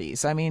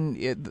properties. I mean,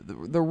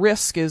 the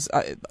risk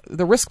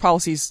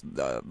policy's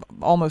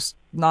almost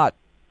not,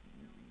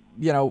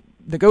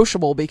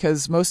 negotiable,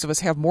 because most of us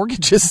have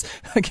mortgages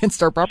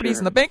against our properties,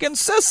 and the bank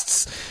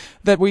insists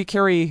that we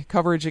carry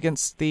coverage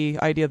against the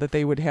idea that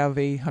they would have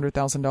a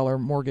 $100,000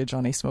 mortgage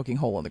on a smoking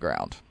hole in the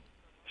ground.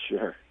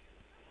 Sure.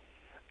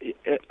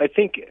 I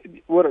think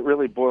what it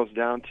really boils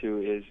down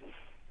to is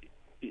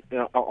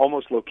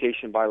almost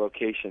location by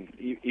location.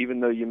 Even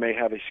though you may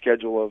have a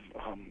schedule of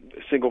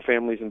single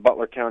families in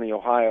Butler County,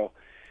 Ohio,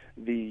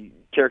 the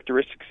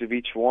characteristics of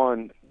each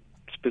one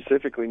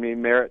specifically may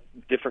merit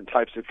different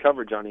types of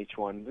coverage on each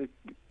one.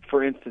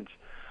 For instance,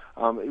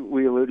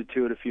 we alluded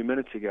to it a few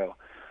minutes ago.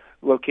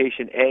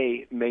 Location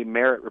A may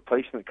merit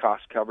replacement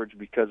cost coverage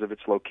because of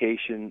its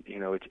location,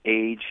 its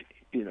age,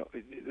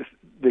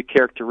 the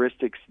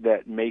characteristics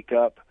that make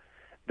up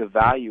the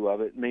value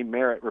of it may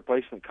merit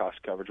replacement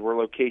cost coverage, where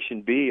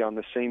location B on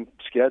the same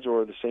schedule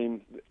or the same,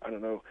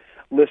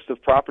 list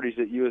of properties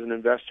that you as an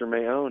investor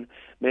may own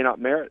may not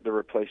merit the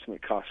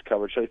replacement cost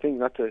coverage. So I think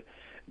not to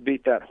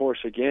beat that horse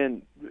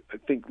again, I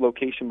think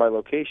location by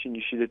location,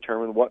 you should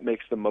determine what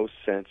makes the most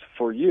sense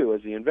for you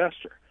as the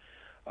investor.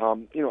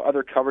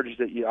 Other coverages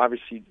that you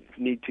obviously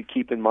need to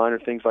keep in mind are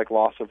things like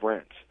loss of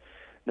rents.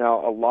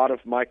 Now, a lot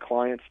of my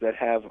clients that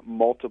have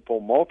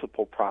multiple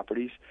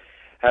properties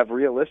have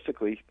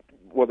realistically,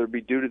 whether it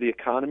be due to the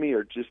economy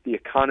or just the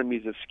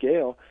economies of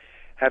scale,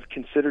 have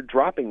considered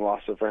dropping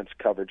loss of rents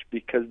coverage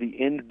because the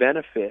end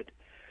benefit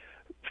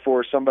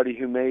for somebody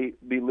who may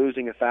be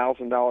losing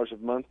 $1,000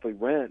 of monthly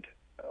rent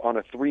on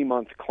a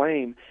 3-month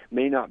claim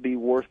may not be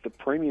worth the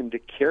premium to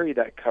carry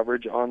that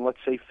coverage on, let's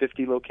say,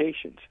 50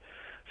 locations.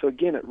 So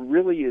again, it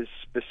really is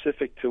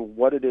specific to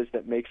what it is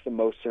that makes the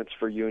most sense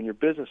for you and your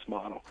business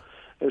model.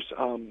 There's,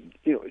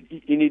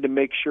 you need to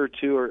make sure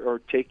to, or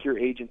take your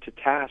agent to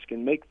task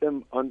and make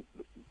them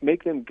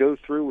go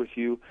through with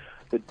you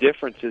the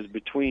differences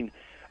between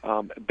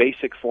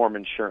basic form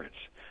insurance,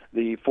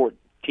 the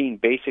 14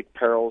 basic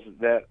perils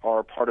that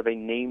are part of a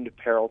named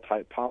peril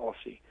type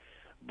policy,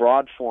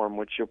 broad form,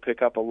 which you'll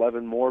pick up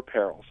 11 more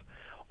perils,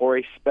 or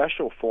a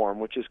special form,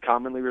 which is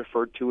commonly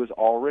referred to as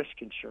all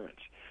risk insurance.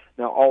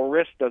 Now, all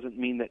risk doesn't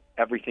mean that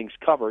everything's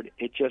covered.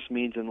 It just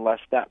means unless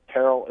that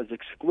peril is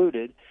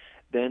excluded,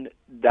 then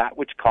that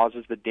which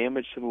causes the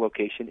damage to the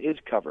location is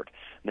covered.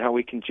 Now,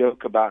 we can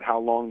joke about how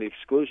long the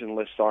exclusion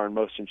lists are in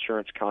most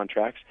insurance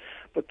contracts,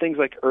 but things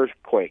like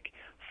earthquake,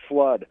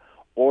 flood,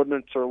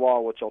 ordinance or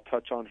law, which I'll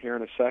touch on here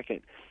in a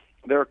second,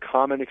 there are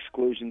common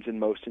exclusions in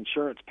most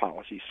insurance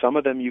policies. Some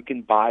of them you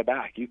can buy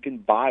back. You can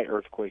buy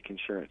earthquake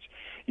insurance.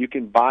 You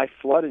can buy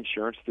flood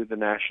insurance through the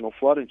National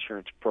Flood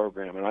Insurance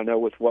Program. And I know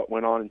with what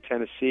went on in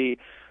Tennessee,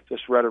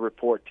 just read a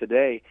report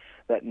today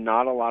that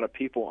not a lot of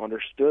people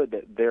understood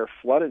that their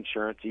flood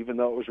insurance, even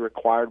though it was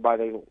required by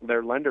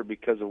their lender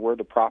because of where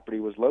the property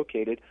was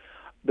located,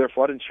 their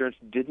flood insurance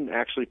didn't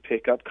actually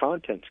pick up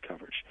contents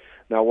coverage.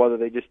 Now, whether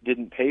they just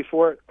didn't pay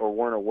for it or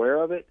weren't aware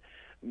of it,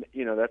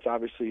 that's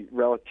obviously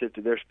relative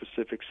to their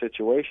specific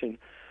situation.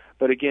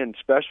 But again,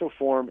 special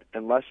form,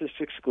 unless it's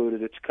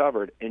excluded, it's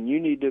covered. And you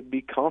need to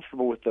be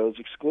comfortable with those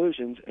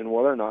exclusions and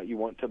whether or not you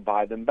want to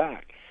buy them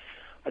back.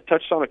 I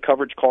touched on a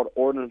coverage called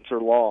ordinance or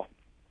law.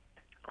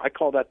 I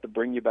call that the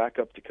bring you back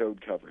up to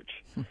code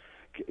coverage.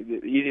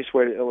 The easiest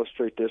way to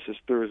illustrate this is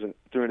through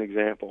an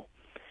example.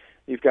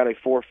 You've got a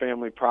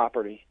 4-family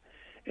property,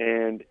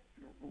 and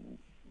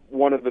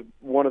one of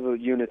the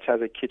units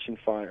has a kitchen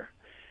fire,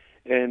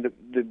 and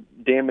the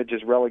damage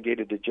is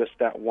relegated to just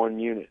that one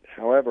unit.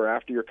 However,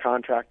 after your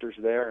contractor's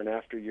there and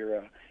after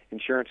your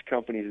insurance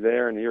company's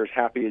there and you're as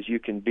happy as you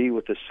can be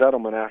with the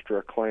settlement after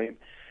a claim,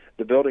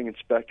 the building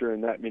inspector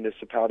in that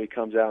municipality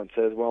comes out and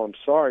says, well, I'm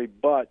sorry,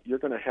 but you're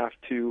going to have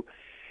to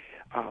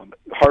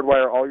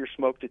hardwire all your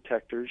smoke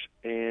detectors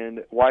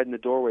and widen the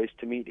doorways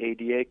to meet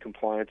ADA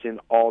compliance in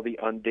all the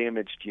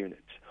undamaged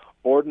units.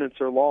 Ordinance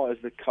or law is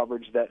the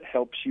coverage that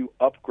helps you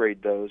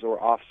upgrade those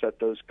or offset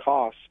those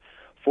costs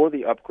for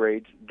the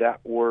upgrades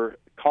that were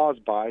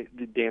caused by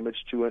the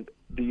damage to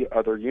the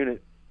other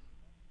unit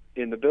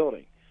in the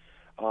building.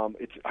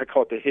 I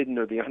call it the hidden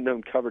or the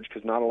unknown coverage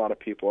because not a lot of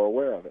people are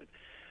aware of it.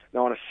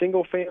 Now, on a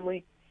single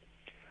family,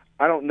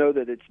 I don't know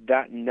that it's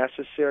that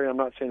necessary. I'm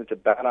not saying it's a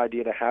bad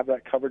idea to have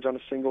that coverage on a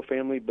single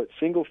family, but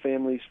single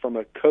families from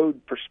a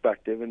code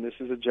perspective, and this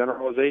is a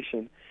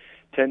generalization,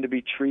 tend to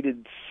be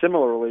treated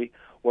similarly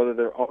whether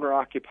they're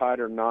owner-occupied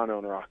or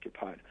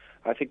non-owner-occupied.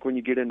 I think when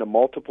you get into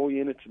multiple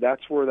units,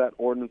 that's where that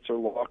ordinance or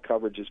law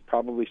coverage is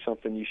probably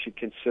something you should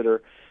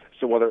consider,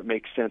 so whether it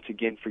makes sense,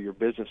 again, for your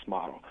business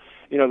model.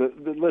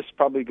 The list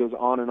probably goes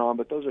on and on,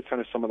 but those are kind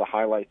of some of the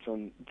highlights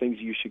on things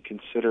you should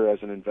consider as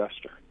an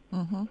investor.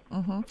 Mm-hmm,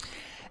 mm-hmm.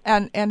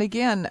 And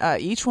again,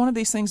 each one of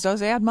these things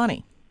does add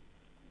money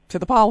to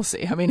the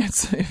policy. I mean,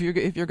 it's if you're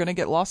going to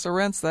get loss of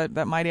rents,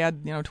 that might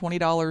add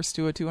 $20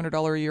 to a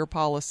 $200 a year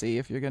policy.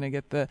 If you're going to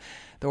get the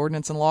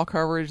ordinance and law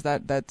coverage,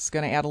 that's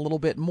going to add a little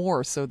bit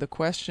more. So the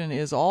question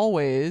is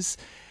always,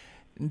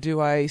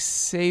 do I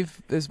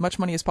save as much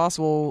money as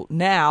possible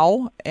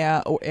now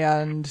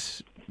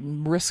and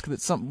risk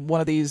that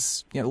one of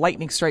these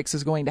lightning strikes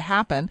is going to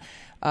happen,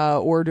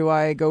 or do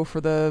I go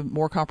for the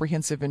more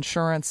comprehensive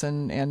insurance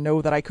and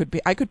know that I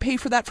could pay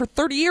for that for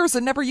 30 years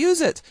and never use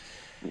it?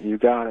 You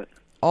got it.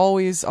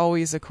 Always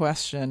a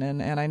question,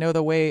 and I know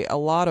the way a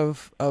lot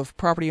of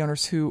property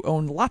owners who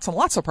own lots and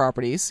lots of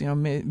properties,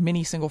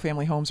 many single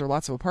family homes or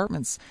lots of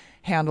apartments,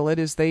 handle it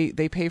is they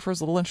pay for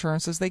as little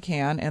insurance as they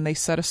can, and they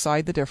set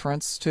aside the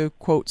difference to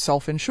quote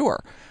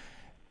self-insure.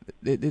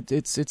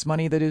 It's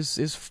money that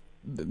is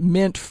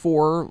meant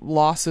for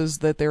losses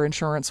that their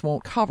insurance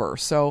won't cover.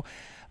 So,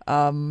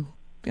 you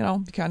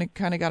kind of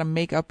got to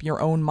make up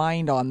your own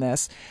mind on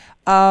this.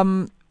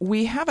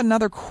 We have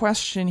another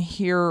question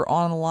here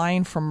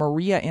online from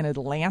Maria in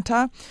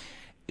Atlanta.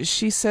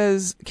 She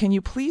says, can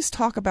you please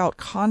talk about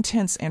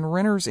contents and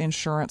renters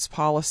insurance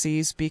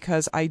policies,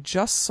 because I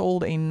just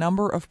sold a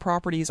number of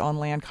properties on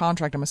land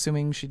contract. I'm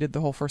assuming she did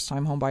the whole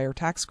first-time home buyer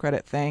tax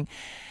credit thing.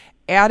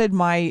 added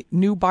my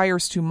new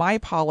buyers to my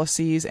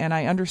policies, and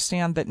I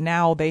understand that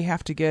now they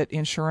have to get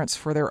insurance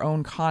for their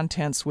own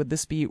contents. Would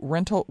this be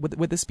rental?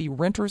 Would this be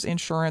renter's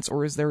insurance,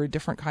 or is there a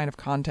different kind of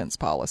contents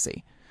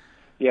policy?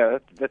 Yeah,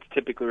 that's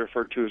typically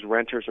referred to as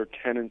renters or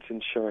tenants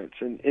insurance.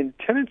 And in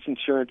tenants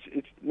insurance,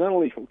 it's not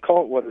only,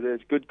 call it what it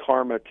is, good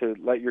karma to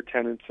let your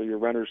tenants or your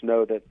renters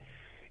know that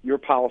your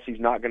policy is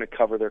not going to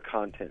cover their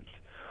contents.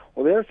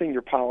 Well, the other thing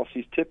your policy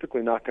is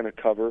typically not going to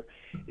cover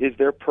is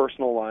their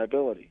personal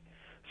liability.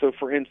 So,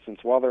 for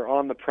instance, while they're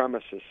on the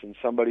premises and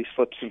somebody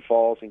slips and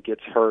falls and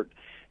gets hurt,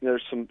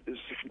 there's some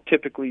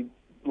typically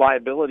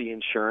liability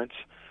insurance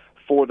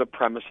for the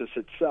premises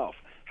itself.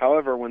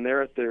 However, when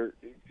they're at their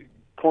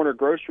corner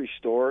grocery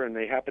store and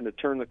they happen to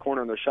turn the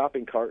corner in their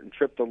shopping cart and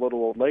trip the little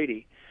old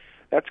lady,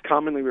 that's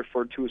commonly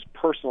referred to as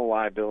personal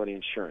liability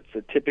insurance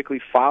that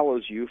typically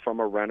follows you from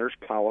a renter's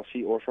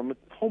policy or from a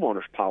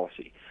homeowner's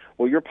policy.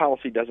 Well, your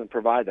policy doesn't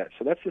provide that.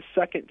 So that's the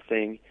second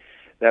thing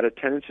that a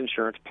tenant's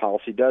insurance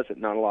policy does that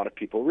not a lot of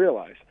people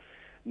realize.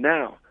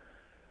 Now,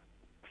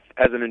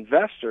 as an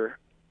investor,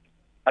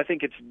 I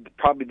think it's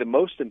probably the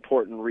most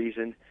important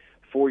reason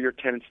for your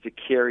tenants to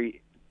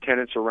carry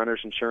tenants or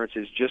renters insurance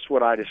is just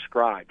what I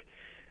described.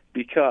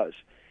 Because,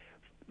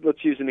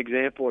 let's use an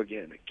example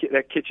again,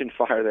 that kitchen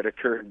fire that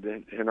occurred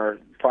in our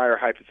prior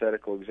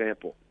hypothetical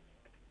example.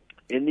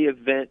 In the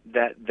event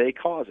that they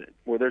cause it,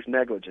 where there's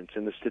negligence,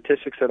 and the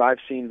statistics that I've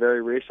seen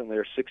very recently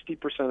are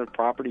 60% of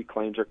property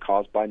claims are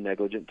caused by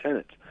negligent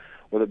tenants,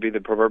 whether it be the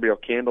proverbial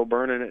candle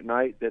burning at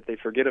night that they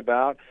forget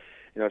about,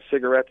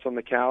 cigarettes on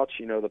the couch,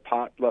 the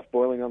pot left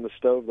boiling on the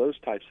stove, those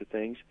types of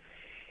things.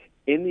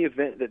 In the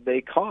event that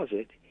they cause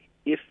it,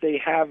 if they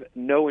have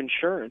no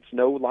insurance,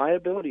 no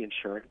liability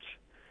insurance,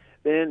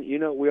 then,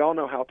 we all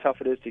know how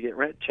tough it is to get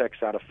rent checks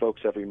out of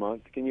folks every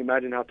month. Can you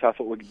imagine how tough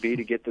it would be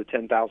to get the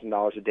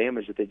 $10,000 of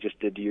damage that they just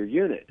did to your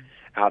unit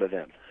out of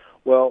them?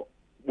 Well,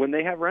 when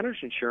they have renter's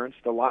insurance,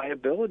 the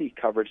liability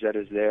coverage that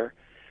is there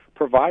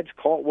provides,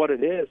 call it what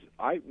it is,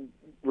 I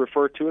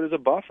refer to it as a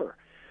buffer.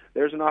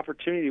 There's an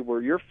opportunity where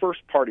your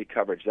first-party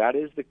coverage, that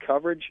is the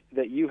coverage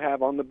that you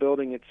have on the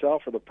building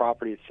itself or the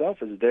property itself,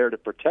 is there to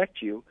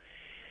protect you.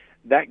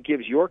 That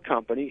gives your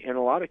company, in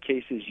a lot of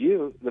cases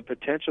you, the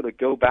potential to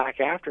go back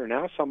after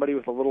now somebody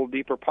with a little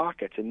deeper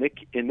pockets. In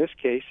this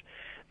case,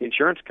 the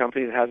insurance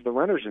company that has the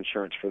renter's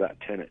insurance for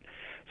that tenant.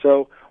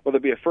 So whether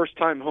it be a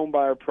first-time home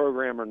buyer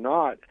program or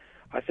not,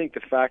 I think the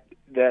fact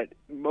that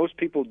most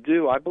people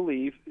do, I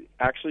believe,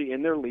 actually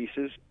in their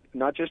leases,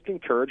 not just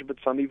encourage, but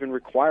some even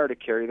require to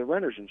carry the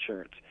renter's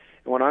insurance.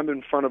 And when I'm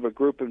in front of a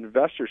group of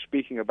investors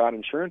speaking about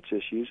insurance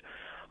issues,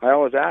 I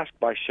always ask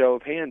by show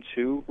of hands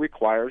who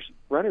requires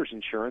renter's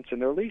insurance in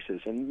their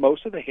leases, and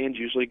most of the hands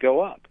usually go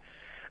up.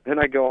 Then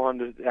I go on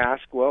to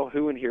ask, well,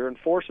 who in here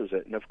enforces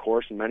it? And, of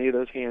course, many of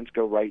those hands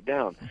go right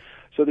down.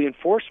 So the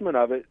enforcement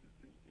of it,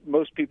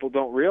 most people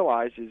don't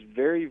realize, is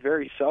very,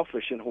 very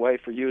selfish in a way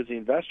for you as the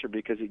investor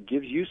because it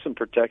gives you some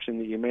protection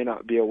that you may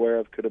not be aware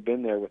of could have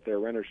been there with their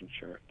renter's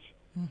insurance.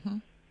 Mm-hmm.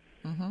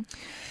 Mm-hmm.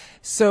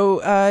 So,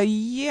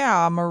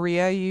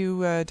 Maria,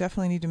 you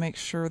definitely need to make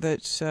sure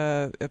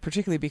that,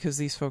 particularly because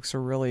these folks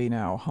are really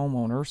now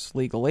homeowners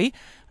legally,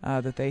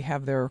 that they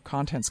have their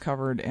contents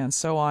covered and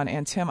so on.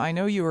 And Tim, I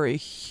know you are a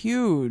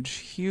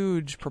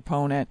huge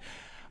proponent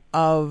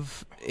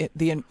of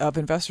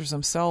investors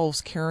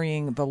themselves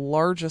carrying the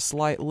largest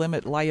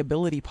limit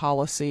liability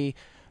policy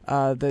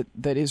that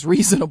is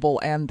reasonable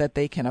and that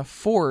they can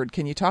afford.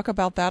 Can you talk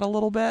about that a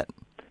little bit?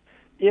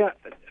 Yeah,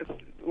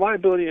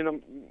 liability,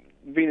 and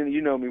Vina,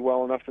 you know me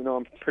well enough to know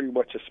I'm pretty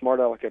much a smart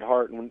aleck at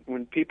heart. And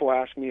when people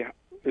ask me,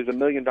 is $1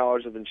 million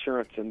of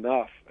insurance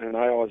enough? And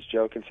I always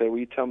joke and say, well,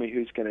 you tell me who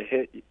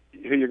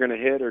you're going to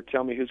hit, or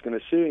tell me who's going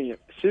to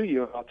sue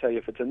you, and I'll tell you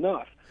if it's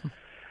enough.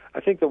 I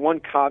think the one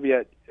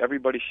caveat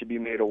everybody should be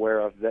made aware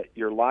of, that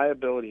your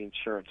liability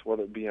insurance,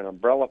 whether it be an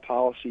umbrella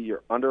policy,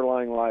 your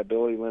underlying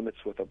liability limits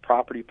with a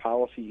property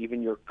policy,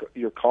 even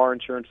your car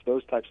insurance,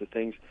 those types of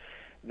things,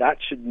 that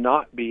should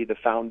not be the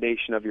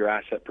foundation of your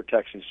asset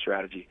protection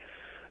strategy.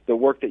 The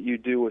work that you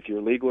do with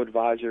your legal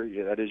advisor,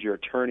 that is your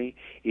attorney,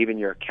 even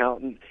your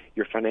accountant,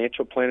 your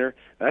financial planner,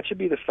 that should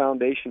be the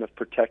foundation of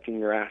protecting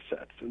your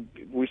assets.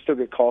 We still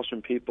get calls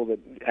from people that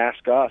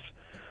ask us,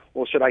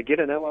 well, should I get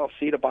an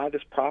LLC to buy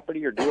this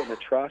property or do it in a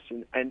trust?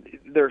 And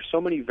there are so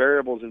many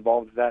variables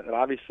involved with that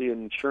obviously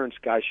an insurance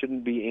guy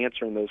shouldn't be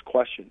answering those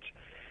questions.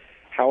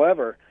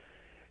 However,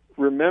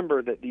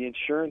 remember that the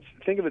insurance,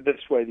 think of it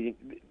this way,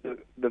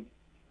 the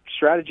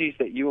strategies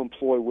that you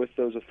employ with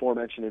those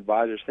aforementioned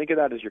advisors, think of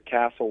that as your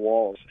castle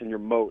walls and your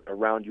moat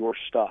around your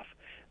stuff.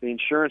 The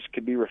insurance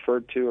could be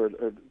referred to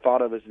or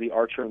thought of as the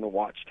archer and the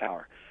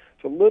watchtower.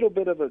 It's a little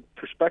bit of a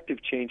perspective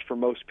change for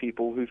most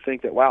people who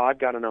think that, wow, I've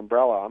got an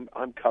umbrella,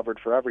 I'm covered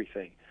for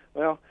everything.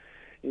 Well,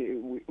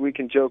 we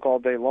can joke all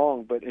day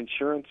long, but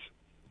insurance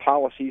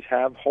policies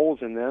have holes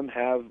in them,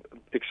 have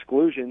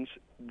exclusions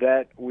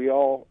that we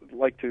all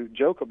like to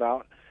joke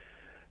about.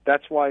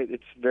 That's why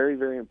it's very,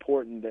 very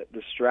important that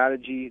the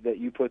strategy that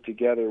you put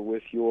together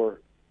with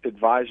your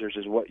advisors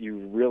is what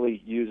you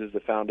really use as the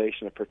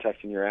foundation of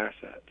protecting your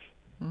assets.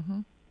 Mm-hmm.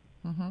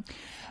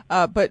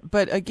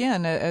 But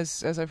again,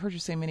 as I've heard you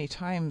say many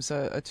times,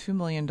 a $2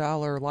 million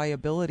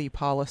liability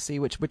policy,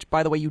 which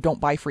by the way you don't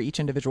buy for each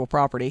individual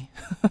property,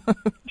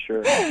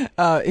 Sure,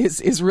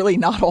 is really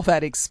not all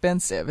that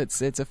expensive.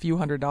 It's a few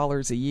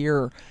 $100s a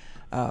year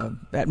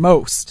at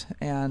most,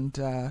 and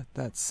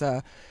that's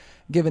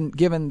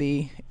given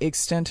the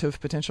extent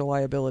of potential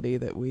liability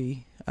that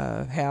we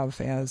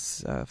have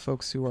as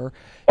folks who are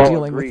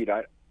dealing agreed.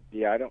 with.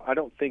 I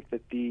don't think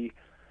that the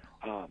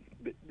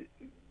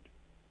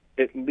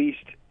at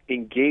least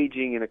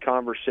engaging in a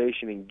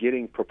conversation and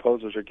getting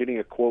proposals or getting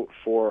a quote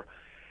for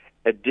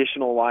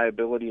additional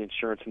liability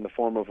insurance in the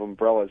form of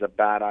umbrella is a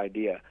bad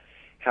idea.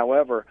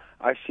 However,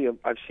 I've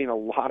seen a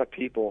lot of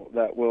people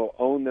that will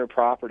own their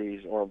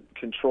properties or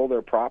control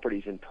their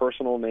properties in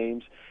personal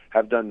names,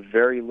 have done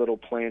very little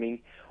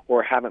planning,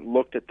 or haven't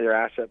looked at their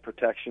asset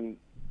protection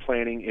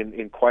planning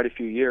in quite a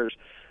few years,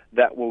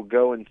 that will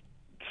go and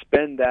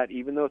spend that,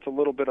 even though it's a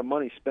little bit of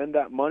money, spend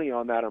that money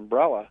on that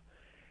umbrella,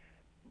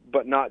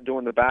 but not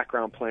doing the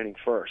background planning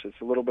first. It's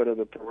a little bit of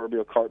the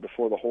proverbial cart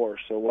before the horse.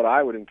 So what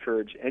I would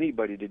encourage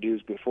anybody to do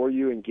is before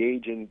you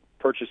engage in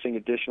purchasing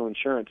additional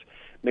insurance,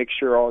 make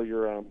sure all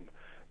your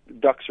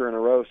ducks are in a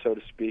row, so to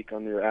speak,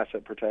 on your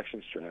asset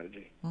protection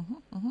strategy.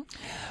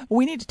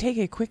 We need to take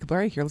a quick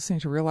break. You're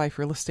listening to Real Life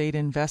Real Estate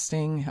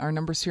Investing. Our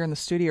numbers here in the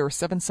studio are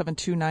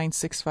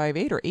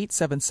 772-9658 or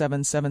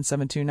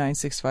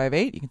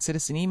 877-772-9658. You can send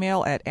us an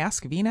email at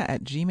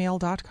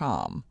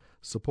askvina@gmail.com.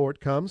 Support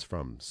comes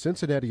from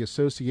Cincinnati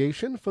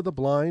Association for the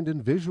Blind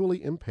and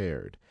Visually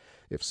Impaired.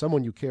 If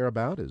someone you care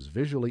about is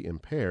visually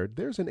impaired,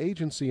 there's an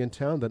agency in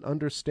town that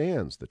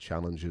understands the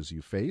challenges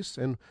you face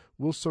and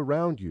will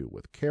surround you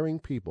with caring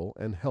people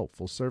and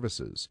helpful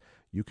services.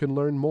 You can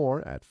learn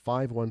more at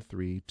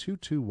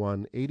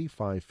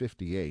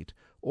 513-221-8558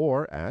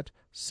 or at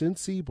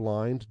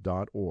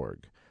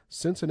cincyblind.org.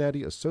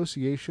 Cincinnati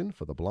Association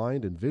for the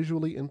Blind and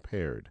Visually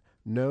Impaired.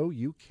 Know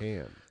you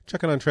can.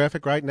 Checking on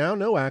traffic right now.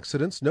 No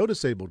accidents, no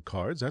disabled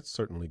cars. That's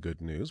certainly good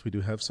news. We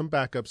do have some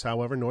backups,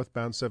 however.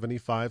 Northbound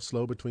 75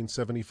 slow between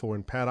 74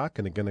 and Paddock,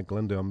 and again at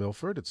Glendale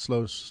Milford. It's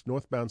slow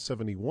northbound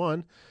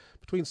 71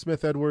 between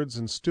Smith Edwards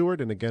and Stewart,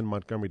 and again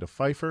Montgomery to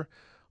Pfeiffer.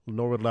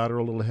 Norwood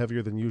lateral a little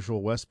heavier than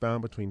usual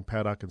westbound between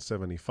Paddock and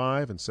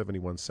 75, and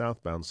 71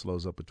 southbound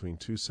slows up between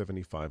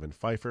 275 and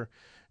Pfeiffer,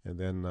 and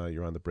then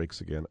you're on the brakes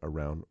again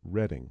around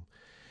Reading.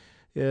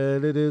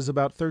 It is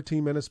about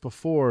 13 minutes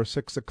before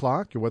 6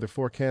 o'clock. Your weather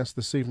forecast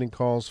this evening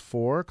calls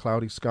for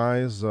cloudy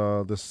skies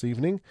this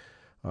evening.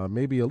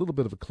 Maybe a little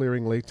bit of a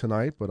clearing late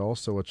tonight, but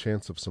also a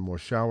chance of some more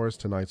showers.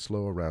 Tonight's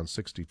low around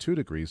 62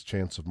 degrees.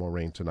 Chance of more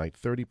rain tonight,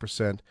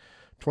 30%.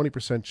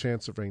 20%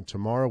 chance of rain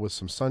tomorrow with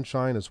some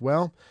sunshine as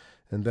well.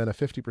 And then a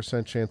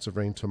 50% chance of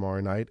rain tomorrow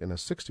night and a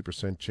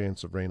 60%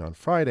 chance of rain on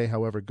Friday.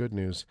 However, good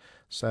news,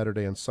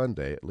 Saturday and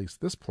Sunday, at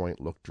least this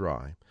point, look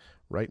dry.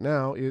 Right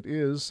now, it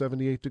is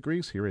 78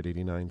 degrees here at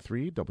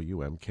 89.3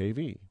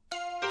 WMKV.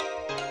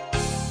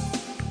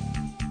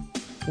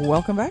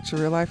 Welcome back to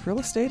Real Life Real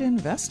Estate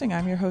Investing.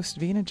 I'm your host,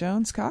 Vina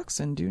Jones-Cox,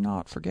 and do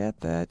not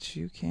forget that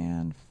you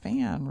can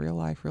fan Real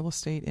Life Real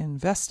Estate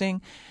Investing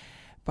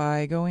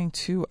by going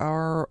to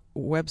our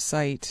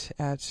website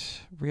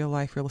at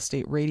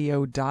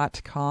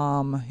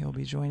realliferealestateradio.com. You'll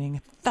be joining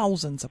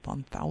thousands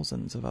upon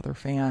thousands of other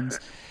fans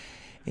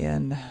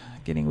in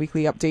getting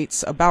weekly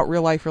updates about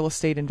real life real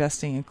estate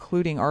investing,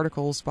 including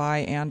articles by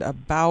and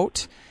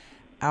about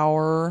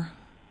our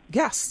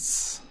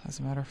guests. As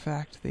a matter of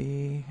fact,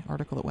 the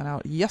article that went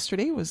out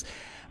yesterday was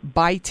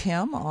by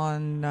Tim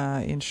on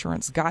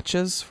insurance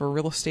gotchas for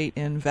real estate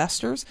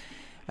investors.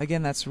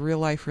 Again, that's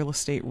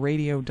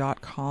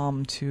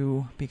realliferealestateradio.com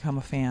to become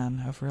a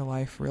fan of Real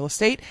Life Real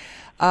Estate.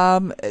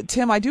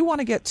 Tim, I do want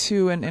to get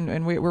to,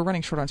 and we're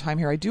running short on time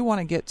here, I do want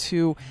to get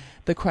to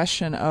the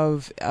question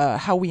of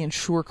how we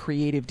insure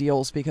creative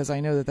deals, because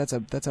I know that's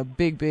a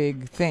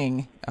big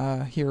thing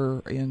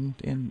here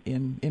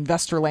in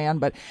investor land.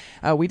 But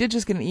we did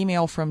just get an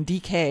email from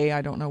DK.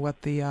 I don't know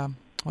what the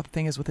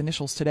thing is with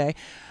initials today.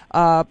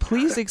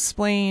 Please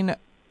explain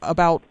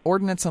about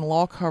ordinance and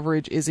law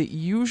coverage. Is it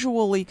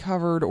usually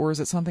covered, or is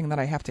it something that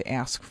I have to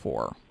ask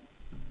for?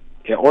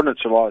 Yeah, ordinance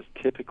or law is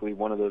typically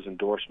one of those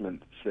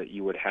endorsements that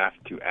you would have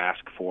to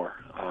ask for.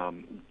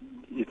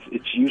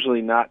 It's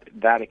usually not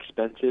that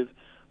expensive,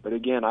 but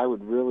again, I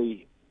would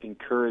really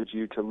encourage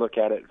you to look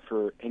at it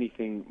for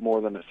anything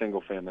more than a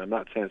single family. I'm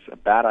not saying it's a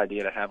bad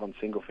idea to have on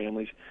single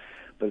families,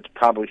 but it's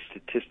probably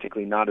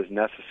statistically not as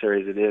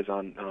necessary as it is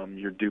on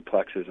your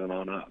duplexes and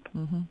on up.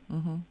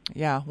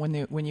 Yeah,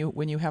 when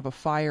you have a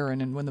fire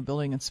and when the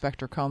building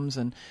inspector comes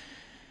and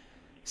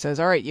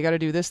says, all right, you got to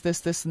do this,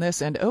 and this,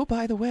 and oh,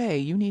 by the way,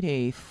 you need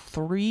a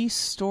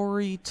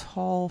 3-story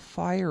tall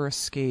fire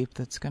escape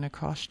that's going to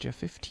cost you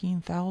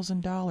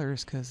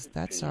 $15,000 because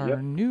that's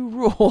our new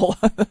rule.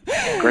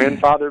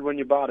 Grandfathered when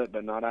you bought it,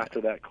 but not after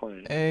that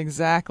claim.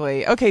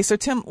 Exactly. Okay, so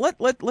Tim,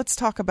 let's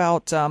talk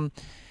about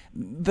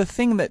the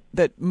thing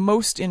that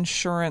most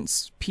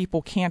insurance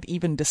people can't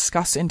even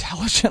discuss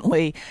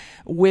intelligently,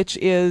 which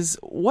is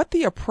what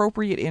the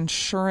appropriate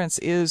insurance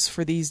is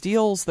for these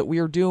deals that we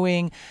are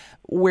doing,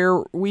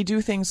 where we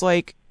do things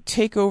like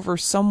take over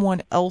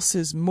someone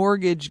else's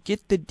mortgage,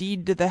 get the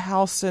deed to the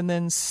house, and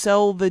then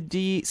sell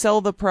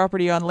the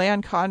property on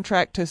land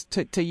contract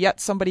to yet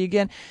somebody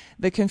again.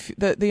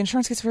 The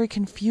insurance gets very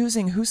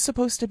confusing. Who's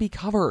supposed to be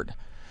covered?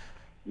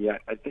 Yeah,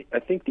 I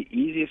think the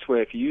easiest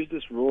way, if you use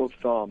this rule of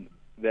thumb,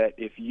 that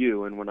if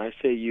you, and when I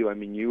say you, I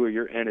mean you or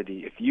your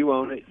entity, if you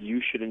own it,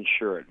 you should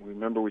insure it.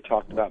 Remember, we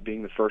talked about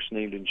being the first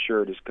named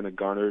insured is going to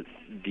garner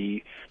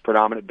the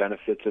predominant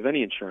benefits of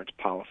any insurance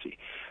policy.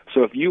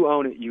 So if you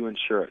own it, you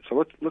insure it.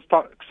 So let's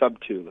talk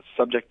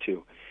subject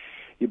to.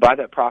 You buy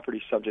that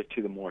property subject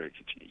to the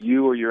mortgage.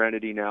 You or your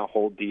entity now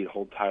hold deed,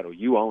 hold title.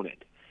 You own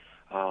it.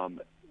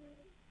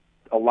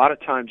 A lot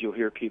of times you'll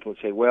hear people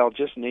say, well,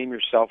 just name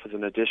yourself as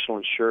an additional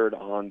insured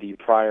on the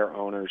prior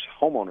owner's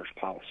homeowner's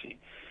policy.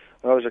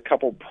 Well, there's a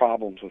couple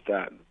problems with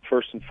that.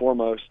 First and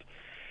foremost,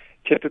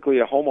 typically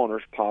a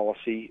homeowner's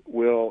policy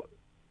will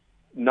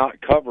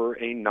not cover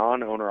a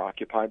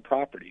non-owner-occupied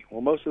property.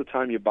 Well, most of the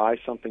time you buy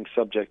something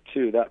subject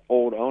to, that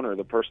old owner,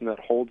 the person that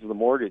holds the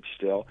mortgage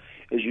still,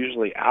 is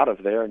usually out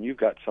of there, and you've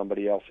got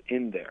somebody else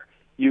in there,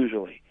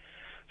 usually.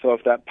 So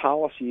if that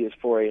policy is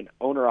for an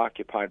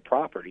owner-occupied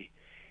property,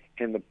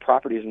 and the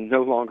property is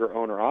no longer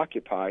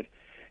owner-occupied,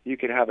 you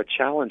could have a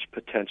challenge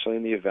potentially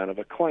in the event of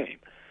a claim.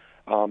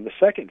 The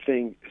second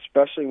thing,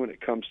 especially when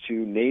it comes to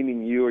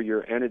naming you or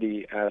your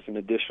entity as an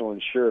additional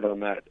insured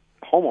on that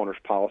homeowner's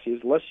policy,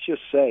 is let's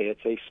just say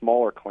it's a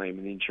smaller claim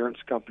and the insurance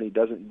company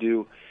doesn't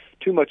do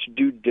too much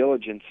due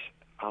diligence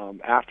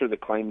after the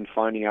claim and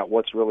finding out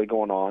what's really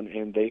going on,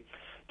 and they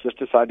just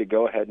decide to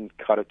go ahead and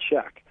cut a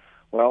check.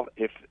 Well,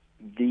 if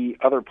the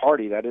other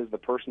party, that is the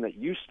person that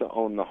used to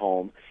own the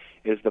home,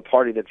 is the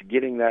party that's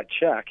getting that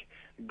check,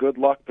 good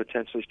luck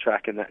potentially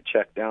tracking that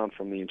check down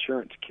from the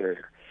insurance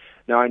carrier.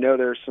 Now, I know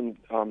there's some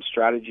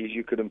strategies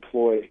you could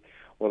employ,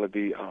 whether it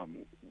be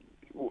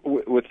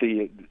with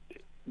the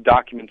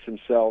documents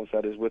themselves,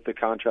 that is, with the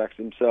contracts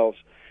themselves,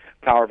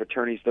 power of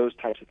attorneys, those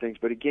types of things.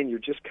 But again, you're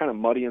just kind of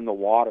muddying the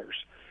waters.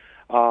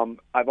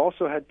 I've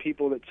also had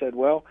people that said,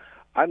 well,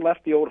 I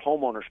left the old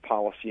homeowner's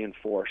policy in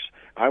force.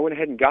 I went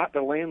ahead and got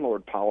the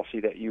landlord policy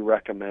that you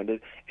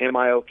recommended. Am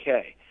I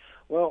okay?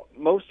 Well,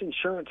 most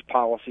insurance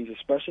policies,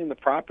 especially in the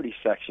property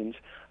sections,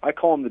 I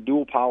call them the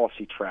dual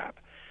policy trap.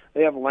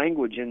 They have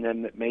language in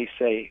them that may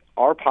say,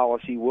 our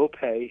policy will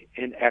pay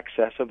in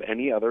excess of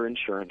any other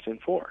insurance in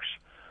force.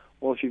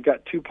 Well, if you've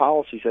got two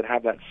policies that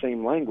have that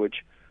same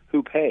language,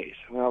 who pays?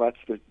 Well, that's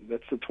the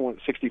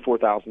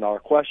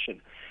 $64,000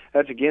 question.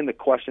 That's, again, the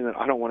question that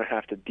I don't want to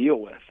have to deal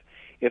with.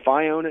 If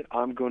I own it,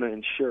 I'm going to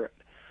insure it.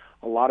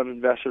 A lot of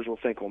investors will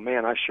think, well,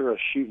 man, I sure as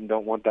shooting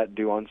don't want that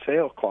due on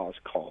sale clause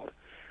called.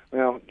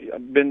 Well,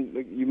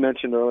 you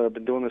mentioned earlier, I've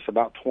been doing this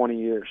about 20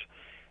 years.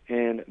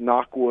 And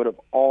knock wood, of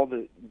all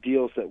the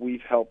deals that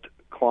we've helped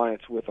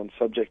clients with on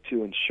subject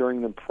to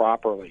insuring them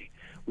properly,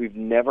 we've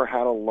never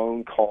had a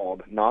loan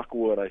called, knock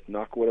wood, I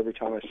knock wood every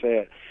time I say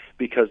it,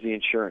 because the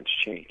insurance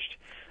changed.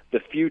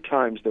 The few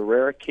times, the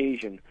rare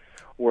occasion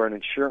where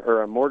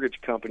a mortgage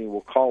company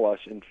will call us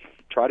and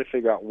try to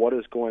figure out what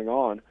is going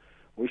on,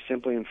 we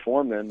simply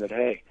inform them that,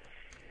 hey,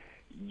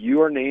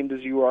 you are named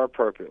as you are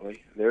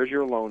appropriately. There's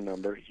your loan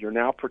number. You're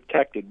now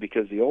protected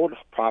because the old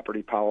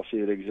property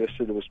policy that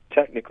existed was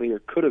technically or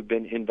could have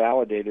been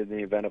invalidated in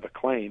the event of a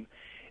claim,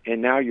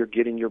 and now you're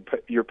getting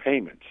your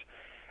payments.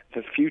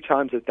 The few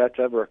times that that's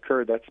ever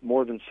occurred, that's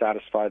more than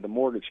satisfied the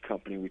mortgage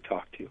company we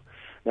talked to.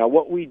 Now,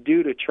 what we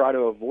do to try to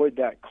avoid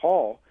that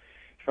call,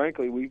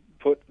 frankly, we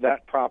put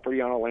that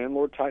property on a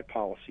landlord-type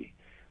policy.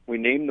 We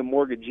name the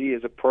mortgagee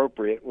as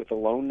appropriate with the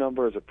loan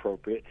number as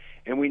appropriate,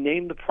 and we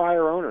name the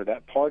prior owner,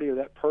 that party or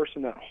that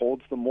person that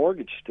holds the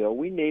mortgage still,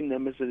 we name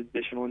them as an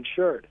additional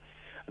insured.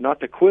 Not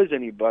to quiz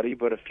anybody,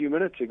 but a few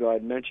minutes ago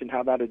I'd mentioned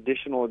how that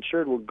additional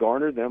insured will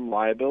garner them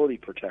liability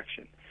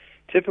protection.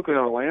 Typically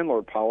on a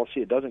landlord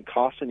policy, it doesn't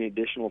cost any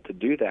additional to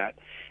do that,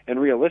 and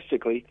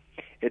realistically,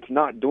 it's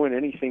not doing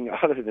anything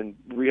other than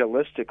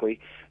realistically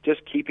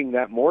just keeping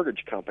that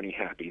mortgage company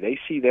happy. They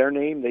see their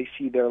name, they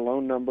see their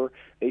loan number,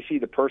 they see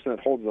the person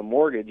that holds the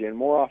mortgage, and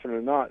more often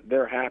than not,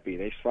 they're happy.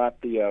 They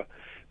slap the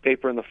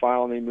paper in the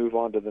file and they move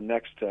on to the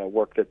next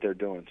work that they're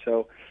doing.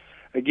 So,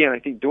 again, I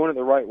think doing it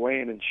the right way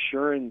and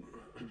ensuring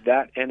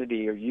that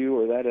entity or you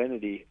or that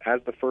entity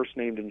as the first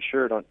named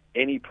insured on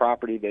any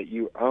property that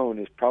you own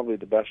is probably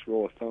the best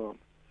rule of thumb.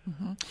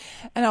 Mm-hmm.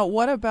 And now,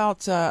 what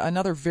about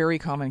another very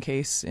common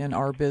case in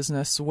our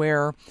business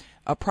where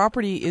a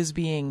property is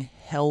being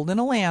held in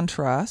a land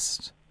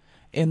trust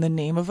in the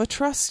name of a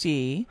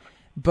trustee,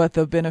 but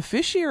the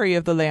beneficiary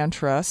of the land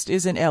trust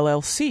is an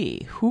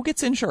LLC? Who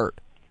gets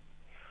insured?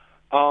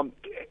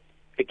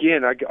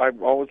 Again, I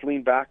always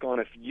lean back on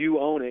if you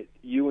own it,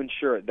 you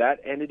insure it. That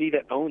entity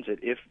that owns it,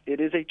 if it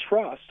is a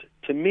trust,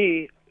 to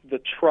me, the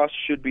trust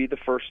should be the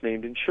first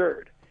named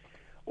insured,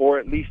 or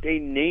at least a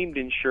named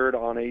insured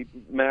on a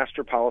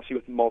master policy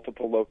with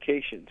multiple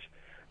locations.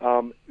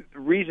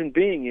 Reason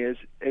being is,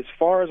 as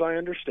far as I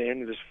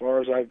understand and as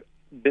far as I've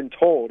been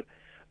told,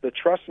 the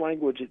trust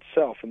language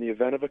itself, in the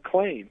event of a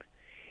claim,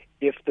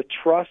 if the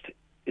trust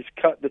is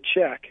cut the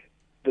check,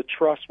 the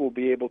trust will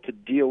be able to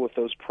deal with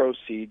those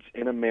proceeds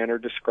in a manner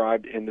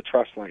described in the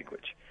trust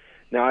language.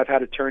 Now, I've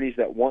had attorneys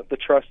that want the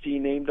trustee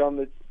named on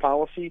the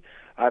policy.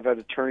 I've had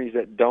attorneys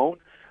that don't.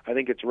 I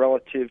think it's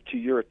relative to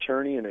your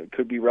attorney, and it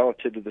could be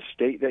relative to the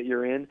state that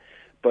you're in.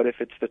 But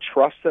if it's the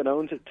trust that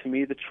owns it, to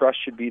me, the trust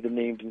should be the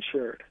named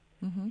insured.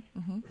 Mm-hmm,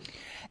 mm-hmm.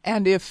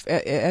 And if,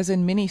 as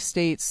in many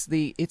states,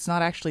 it's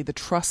not actually the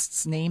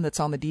trust's name that's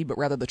on the deed, but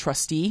rather the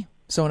trustee.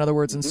 So in other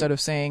words, instead of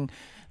saying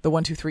the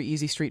 123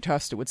 Easy Street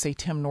Trust, it would say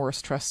Tim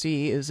Norris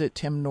Trustee. Is it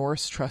Tim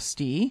Norris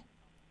Trustee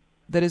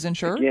that is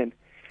insured? Again,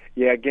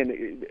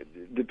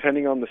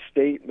 depending on the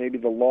state, maybe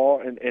the law,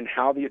 and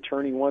how the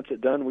attorney wants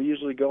it done, we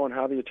usually go on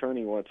how the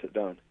attorney wants it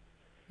done.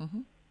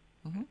 Mm-hmm.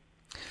 Mm-hmm.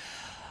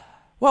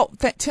 Well,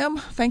 Tim,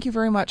 thank you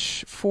very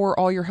much for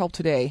all your help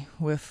today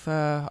with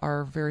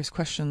our various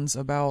questions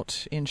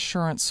about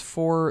insurance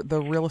for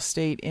the real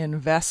estate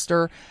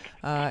investor.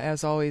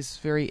 As always,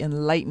 very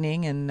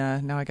enlightening. And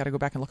now I got to go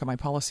back and look at my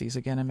policies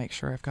again and make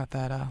sure I've got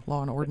that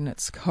law and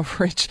ordinance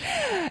coverage.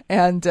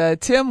 And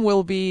Tim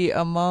will be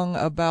among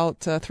about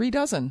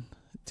 36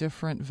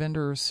 different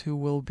vendors who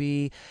will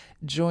be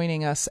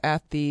joining us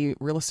at the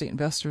Real Estate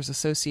Investors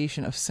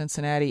Association of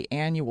Cincinnati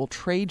annual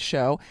trade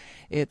show.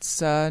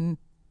 It's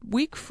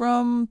week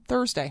from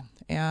Thursday,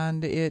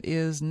 and it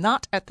is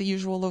not at the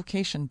usual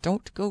location.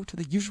 Don't go to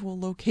the usual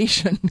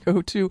location.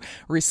 Go to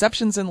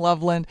Receptions in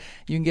Loveland.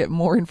 You can get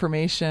more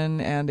information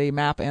and a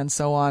map and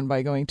so on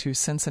by going to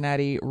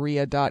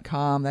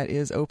CincinnatiREIA.com. That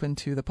is open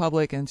to the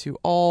public and to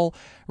all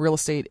real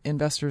estate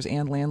investors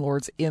and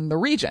landlords in the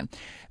region.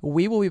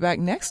 We will be back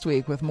next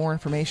week with more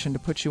information to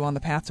put you on the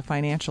path to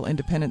financial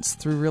independence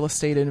through real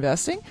estate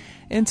investing.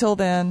 Until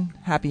then,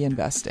 happy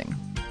investing.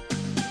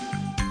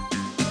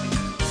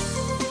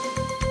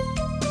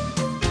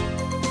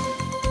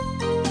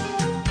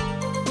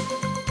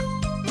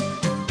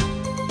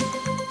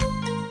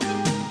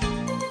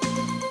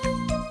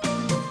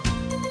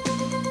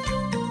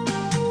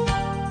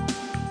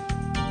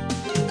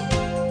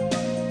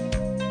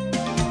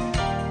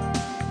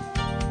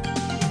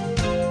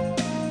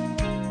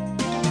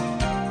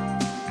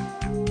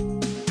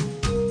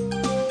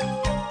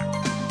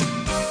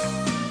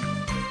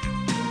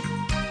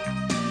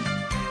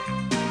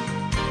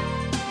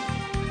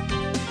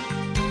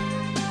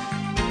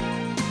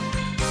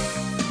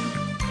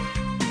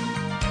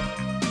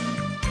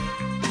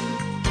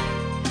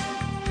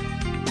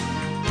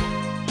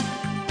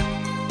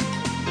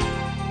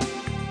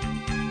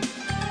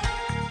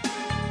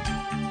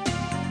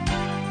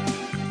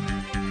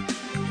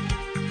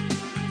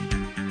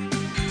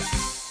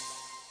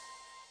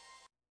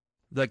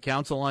 The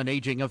Council on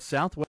Aging of Southwest